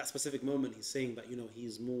that specific moment, he's saying that,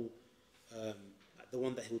 he's more the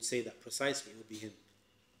one that he would say that precisely, it would be him.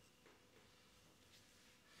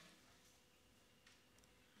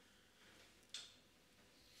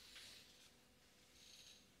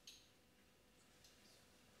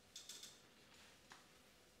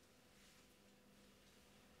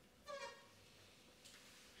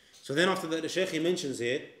 So then after that, the Shaykh, he mentions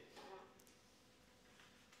here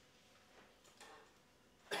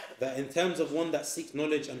that in terms of one that seeks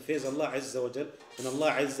knowledge and fears Allah Azza wa Jal, and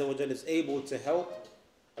Allah Azza wa Jal is able to help,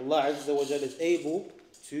 Allah Azza wa Jal is able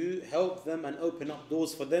to help them and open up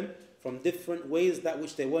doors for them from different ways that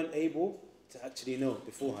which they weren't able to actually know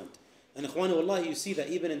beforehand. And Ikhwani, Wallahi, you see that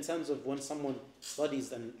even in terms of when someone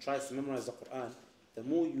studies and tries to memorize the Quran, the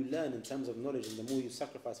more you learn in terms of knowledge and the more you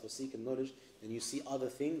sacrifice for seeking knowledge, then you see other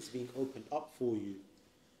things being opened up for you.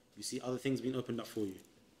 You see other things being opened up for you.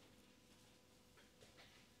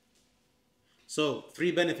 So,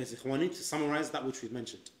 3 benefits, Ikhwani, to summarize that which we've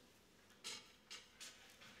mentioned.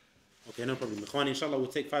 Okay, no problem. Ikhwani, inshallah, we'll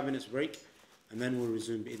take 5 minutes break and then we'll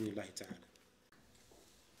resume bi'idhnillahi ta'ala.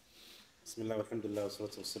 Bismillah, alhamdulillah, wa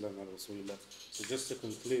salatu wa salam ala rasulillah. So just to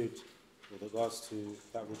conclude with regards to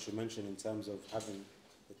that which you mentioned in terms of having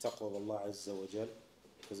the taqwa of Allah Azza wa Jal,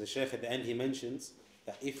 because the Shaykh at the end he mentions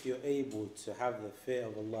that if you're able to have the fear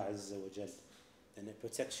of Allah Azza wa Jal, then it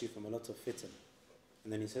protects you from a lot of fitan.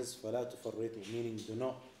 And then he says, فَلَا تُفَرِّطُ, meaning do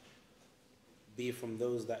not be from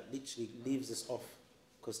those that literally leaves us off.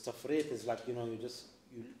 Because tafrit is like, you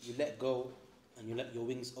let go and you let your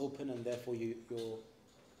wings open and therefore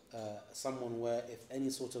someone where if any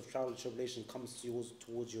sort of trial or tribulation comes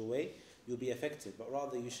towards your way, you'll be affected. But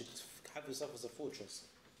rather you should have yourself as a fortress.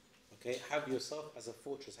 Okay, have yourself as a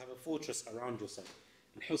fortress. Have a fortress around yourself.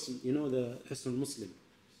 Al-Husn, you know the Husn al-Muslim.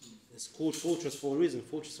 It's called fortress for a reason,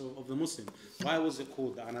 fortress of the Muslim. Why was it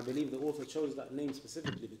called that? And I believe the author chose that name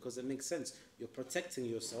specifically because it makes sense. You're protecting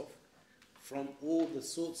yourself from all the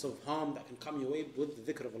sorts of harm that can come your way with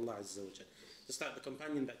the dhikr of Allah Azza wa Jal. Just like the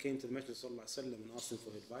companion that came to the Messenger Sallallahu Alaihi Wasallam and asked him for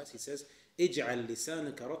advice, he says, "Ij'al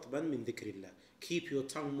lisanaka ratban min dhikrillah." Keep your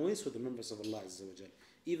tongue moist with the remembrance of Allah Azza wa Jal.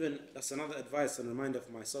 Even, that's another advice and reminder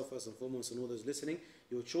for myself first and foremost and all those listening,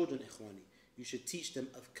 your children, ikhwani. You should teach them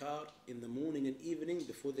adhkar in the morning and evening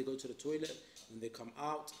before they go to the toilet, when they come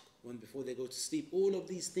out, before they go to sleep. All of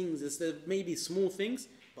these things, there may be small things,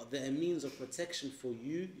 but they're a means of protection for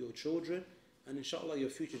you, your children, and inshallah your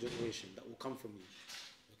future generation that will come from you.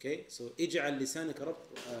 Okay, so اجعل لسانك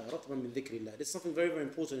رطبا من ذكر الله. This is something very, very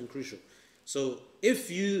important and crucial. So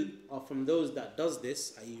if you are from those that does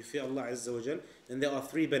this, i.e. you fear Allah Azza wa Jal, then there are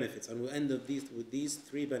three benefits, and we'll end with these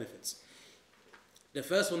three benefits. The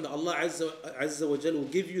first one, that Allah Azza wa Jal will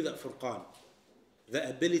give you that furqan, the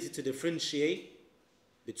ability to differentiate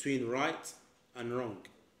between right and wrong,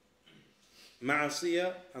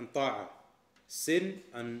 ma'asiyah and ta'ah, sin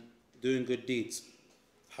and doing good deeds,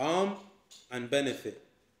 harm and benefit.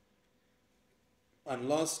 And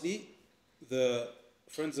lastly, the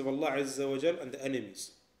friends of Allah Azza wa Jal and the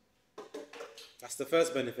enemies. That's the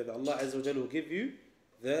first benefit, that Allah Azza wa Jal will give you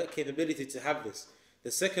the capability to have this.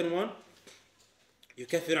 The second one,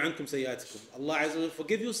 يكفر عنكم سيئاتكم. Allah Azza wa Jal will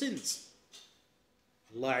forgive your sins.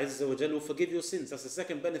 Allah Azza wa Jal will forgive your sins. That's the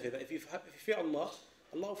second benefit, that if you fear Allah,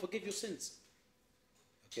 Allah will forgive your sins.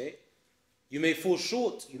 Okay? You may fall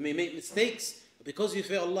short, you may make mistakes, but because you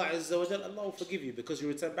fear Allah Azza wa Jal, Allah will forgive you because you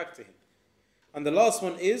return back to Him. And the last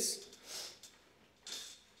one is,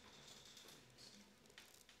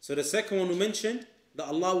 so the second one we mentioned, that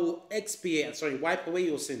Allah will wipe away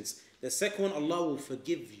your sins. The second one, Allah will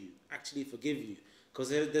forgive you, actually forgive you. Because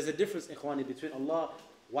there's a difference, ikhwani, between Allah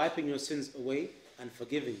wiping your sins away and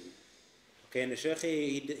forgiving you. Okay, and the Shaykh,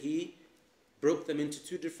 he broke them into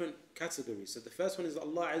two different categories. So the first one is that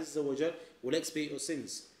Allah Azza wa Jal will expiate your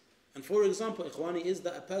sins. And for example, ikhwani, is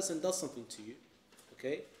that a person does something to you.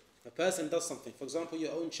 Okay? A person does something, for example,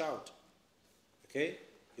 your own child. Okay?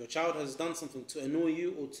 Your child has done something to annoy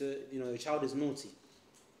you, or your child is naughty.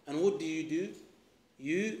 And what do?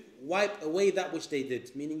 You wipe away that which they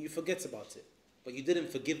did, meaning you forget about it. But you didn't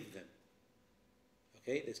forgive them.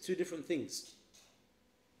 Okay? There's two different things.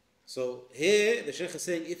 So here, the Shaykh is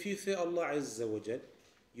saying, if you fear Allah Azza wa Jal,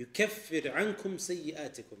 يُكَفِّرْ عَنْكُمْ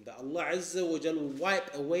سَيِّئَاتِكُمْ, that Allah Azza wa Jal will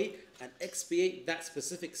wipe away and expiate that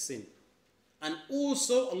specific sin. And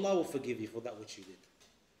also Allah will forgive you for that which you did.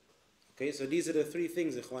 Okay, so these are the three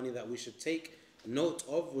things, ikhwani, that we should take note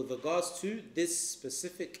of with regards to this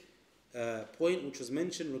specific point which was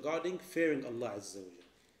mentioned regarding fearing Allah Azza wa Jal.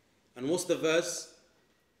 And what's the verse?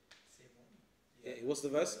 What's the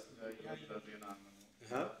verse?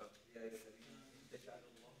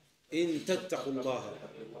 In tattaqullah.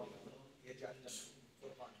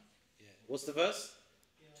 What's the verse?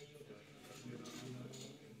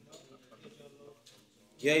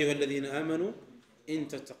 يا أيها الذين آمنوا إن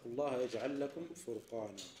تتقوا الله يجعل لكم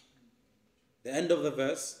فرقانا. The end of the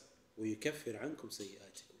verse, ويكفر عنكم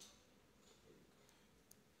سيئاتكم.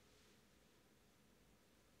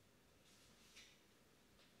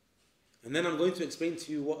 And then I'm going to explain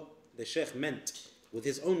to you what the Shaykh meant with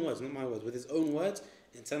his own words, not my words, with his own words,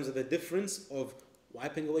 in terms of the difference of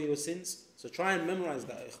wiping away your sins. So try and memorize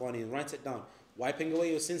that, ikhwani, and write it down. Wiping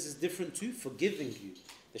away your sins is different to forgiving you.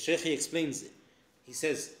 The Shaykh explains it. He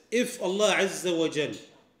says, if Allah Azza wa Jal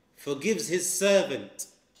forgives His servant,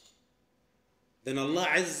 then Allah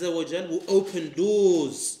Azza wa Jal will open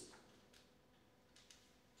doors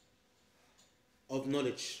of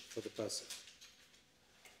knowledge for the person.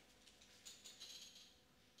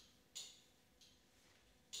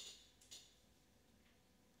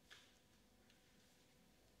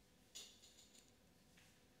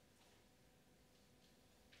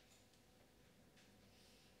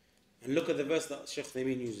 And look at the verse that Shaykh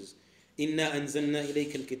Uthaymeen uses. إِنَّا أَنزَلْنَا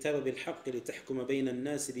إِلَيْكَ الْكِتَابَ بِالْحَقِّ لِتَحْكُمَ بَيْنَ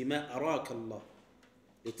النَّاسِ بِمَا أَرَاكَ اللَّهِ.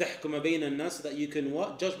 لِتَحْكُمَ بَيْنَ النَّاسِ, so that you can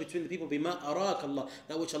what? Judge between the people. بِمَا أَرَاكَ اللَّهِ,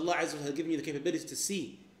 that which Allah Azza wa Jalla has given you the capability to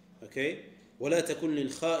see. Okay? وَلَا تَكُنْ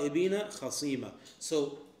لِلْخَائِبِينَ خَصِيمًا.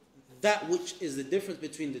 So that which is the difference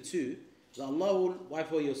between the two, that Allah will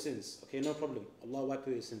wipe away your sins. Okay, no problem. Allah will wipe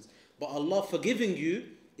away your sins. But Allah forgiving you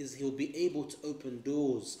is He'll be able to open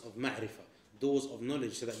doors of ma'rifah, doors of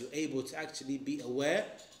knowledge, so that you're able to actually be aware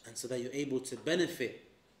and so that you're able to benefit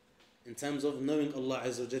in terms of knowing Allah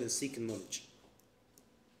Azza wa Jalla and seeking knowledge.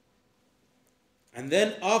 And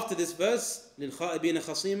then after this verse, لِلْخَائِبِينَ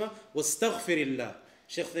خَصِيمًا وَاسْتَغْفِرِ اللَّهِ.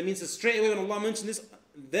 Shaykh Uthaymeen says straight away when Allah mentioned this,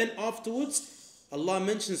 then afterwards, Allah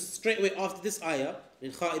mentions straight away after this ayah,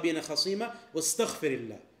 لِلْخَائِبِينَ خَصِيمًا وَاسْتَغْفِرِ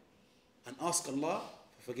اللَّهِ. And ask Allah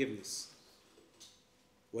for forgiveness.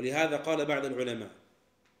 وَلِهَذَا قَالَ بَعْضَ الْعُلَمَاء.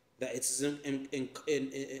 That it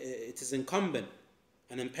is incumbent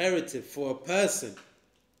and imperative for a person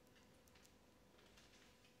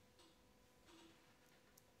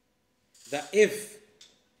that if,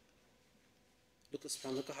 look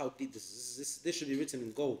at how deep this is. This should be written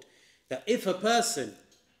in gold. That if a person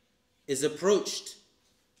is approached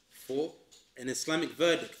for an Islamic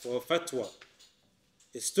verdict, for a fatwa,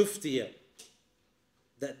 istuftiya,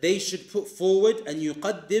 that they should put forward and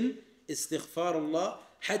yuqaddim istighfar Allah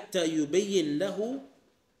حتى يبين له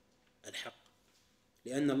الحق.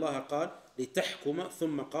 لأن الله قال لتحكم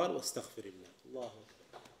ثم قال واستغفر الله. الله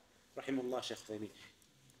أكبر. رحم الله شيخ Uthaymeen.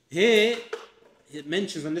 Here, it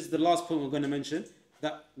mentions, and this is the last point we're going to mention,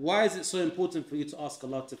 that why is it so important for you to ask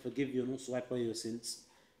Allah to forgive you and also wipe away your sins?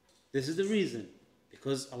 This is the reason.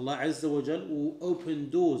 Because Allah Azza wa Jal will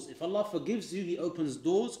open doors. If Allah forgives you, He opens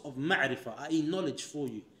doors of ma'rifah, i.e. knowledge for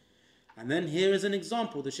you. And then here is an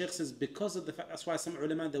example. The Shaykh says, because of the fact, that's why some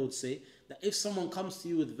ulama, they would say, that if someone comes to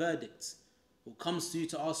you with verdicts, or comes to you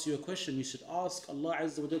to ask you a question, you should ask Allah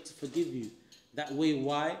Azza wa Jal to forgive you. That way,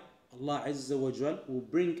 why? Allah Azza wa Jal will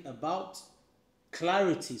bring about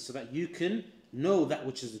clarity so that you can know that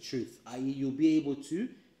which is the truth. I.e. you'll be able to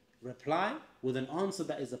reply with an answer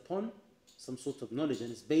that is upon some sort of knowledge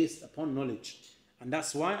and it's based upon knowledge. And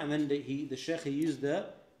that's why, and then the Shaykh used the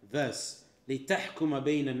verse, لِتَحْكُمَ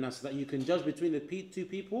بَيْنَ النَّاسِ, so that you can judge between the two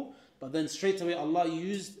people, but then straight away Allah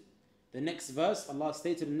used the next verse, Allah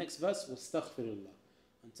stated in the next verse, وَاسْتَغْفِرِ اللَّهِ,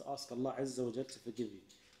 and to ask Allah Azza wa Jal to forgive you.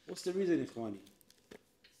 What's the reason, Ikhwani?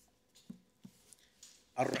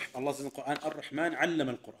 Allah says in the Quran, Ar-Rahman allama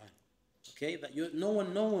al-Quran. Okay, that no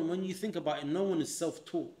one, when you think about it, no one is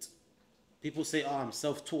self-taught. People say, I'm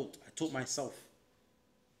self-taught, I taught myself.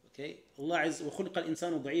 Okay, Allah Azza wa Khuliqa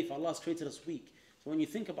al-insanu da'if, Allah has created us weak. So when you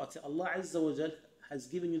think about it, Allah Azza wa Jal has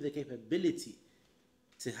given you the capability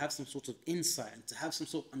to have some sort of insight and to have some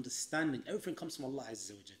sort of understanding. Everything comes from Allah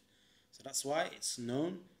Azza wa Jal. So that's why it's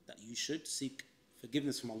known that you should seek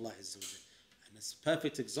forgiveness from Allah Azza wa Jal. And a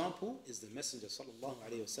perfect example is the Messenger sallallahu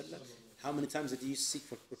alayhi wa sallam. How many times did he seek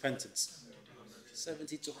for repentance?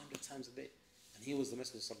 70 to 100 times a day. And he was the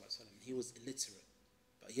Messenger sallallahu alayhi wa sallam. He was illiterate.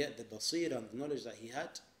 But yet the basira and the knowledge that he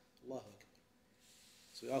had, Allahu Akbar.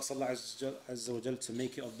 So we ask Allah Azza wa Jal to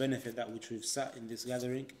make it of benefit that which we've sat in this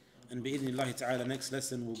gathering. And bi'idhnillahi ta'ala, next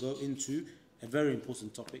lesson we'll go into a very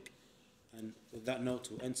important topic. And with that note,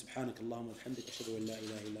 we'll end. Subhanak Allahumma wa bihamdika, ashhadu an la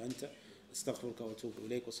ilaha illa anta, astaghfiruka wa atubu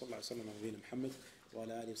ilayk, wa sallallahu alayhi wa sallam ala nabiyyina Muhammad wa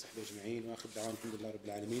ala alihi wa sahbihi ajma'in, wa akhir da'wan alhamdulillahi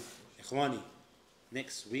rabbil alameen. Ikhwani,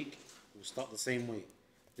 next week we'll start the same way.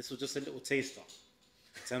 This was just a little taster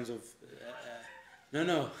in terms of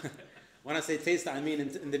no. When I say taster, I mean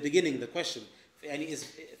in the beginning, the question. And is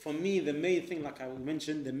for me the main thing, like I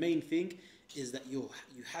mentioned, the main thing is that you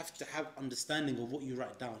have to have understanding of what you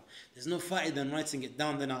write down. There's no fa'idah in writing it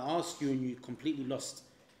down, then I ask you and you're completely lost.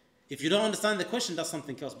 If you don't understand the question, that's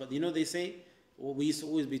something else. But you know they say, or we used to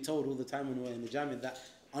always be told all the time when we were in the Jami, that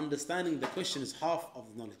understanding the question is half of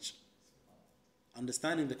the knowledge.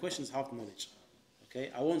 Understanding the question is half the knowledge. Okay,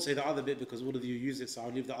 I won't say the other bit because all of you use it, so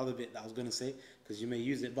I'll leave the other bit that I was going to say because you may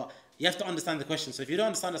use it. But you have to understand the question. So if you don't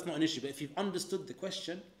understand, that's not an issue. But if you've understood the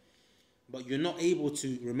question, but you're not able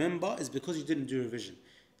to remember, it's because you didn't do revision.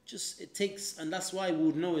 It takes, and that's why we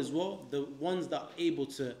would know as well, the ones that are able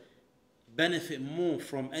to benefit more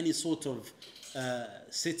from any sort of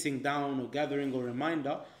sitting down or gathering or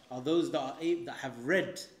reminder are those that have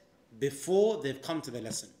read before they've come to the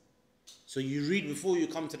lesson. So you read before you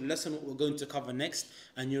come to the lesson what we're going to cover next,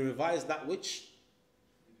 and you revise that which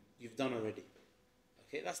you've done already.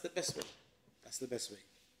 Okay, that's the best way. That's the best way.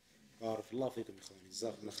 Barakallahu feekum, ikhwani.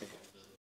 Jazakumullah khair.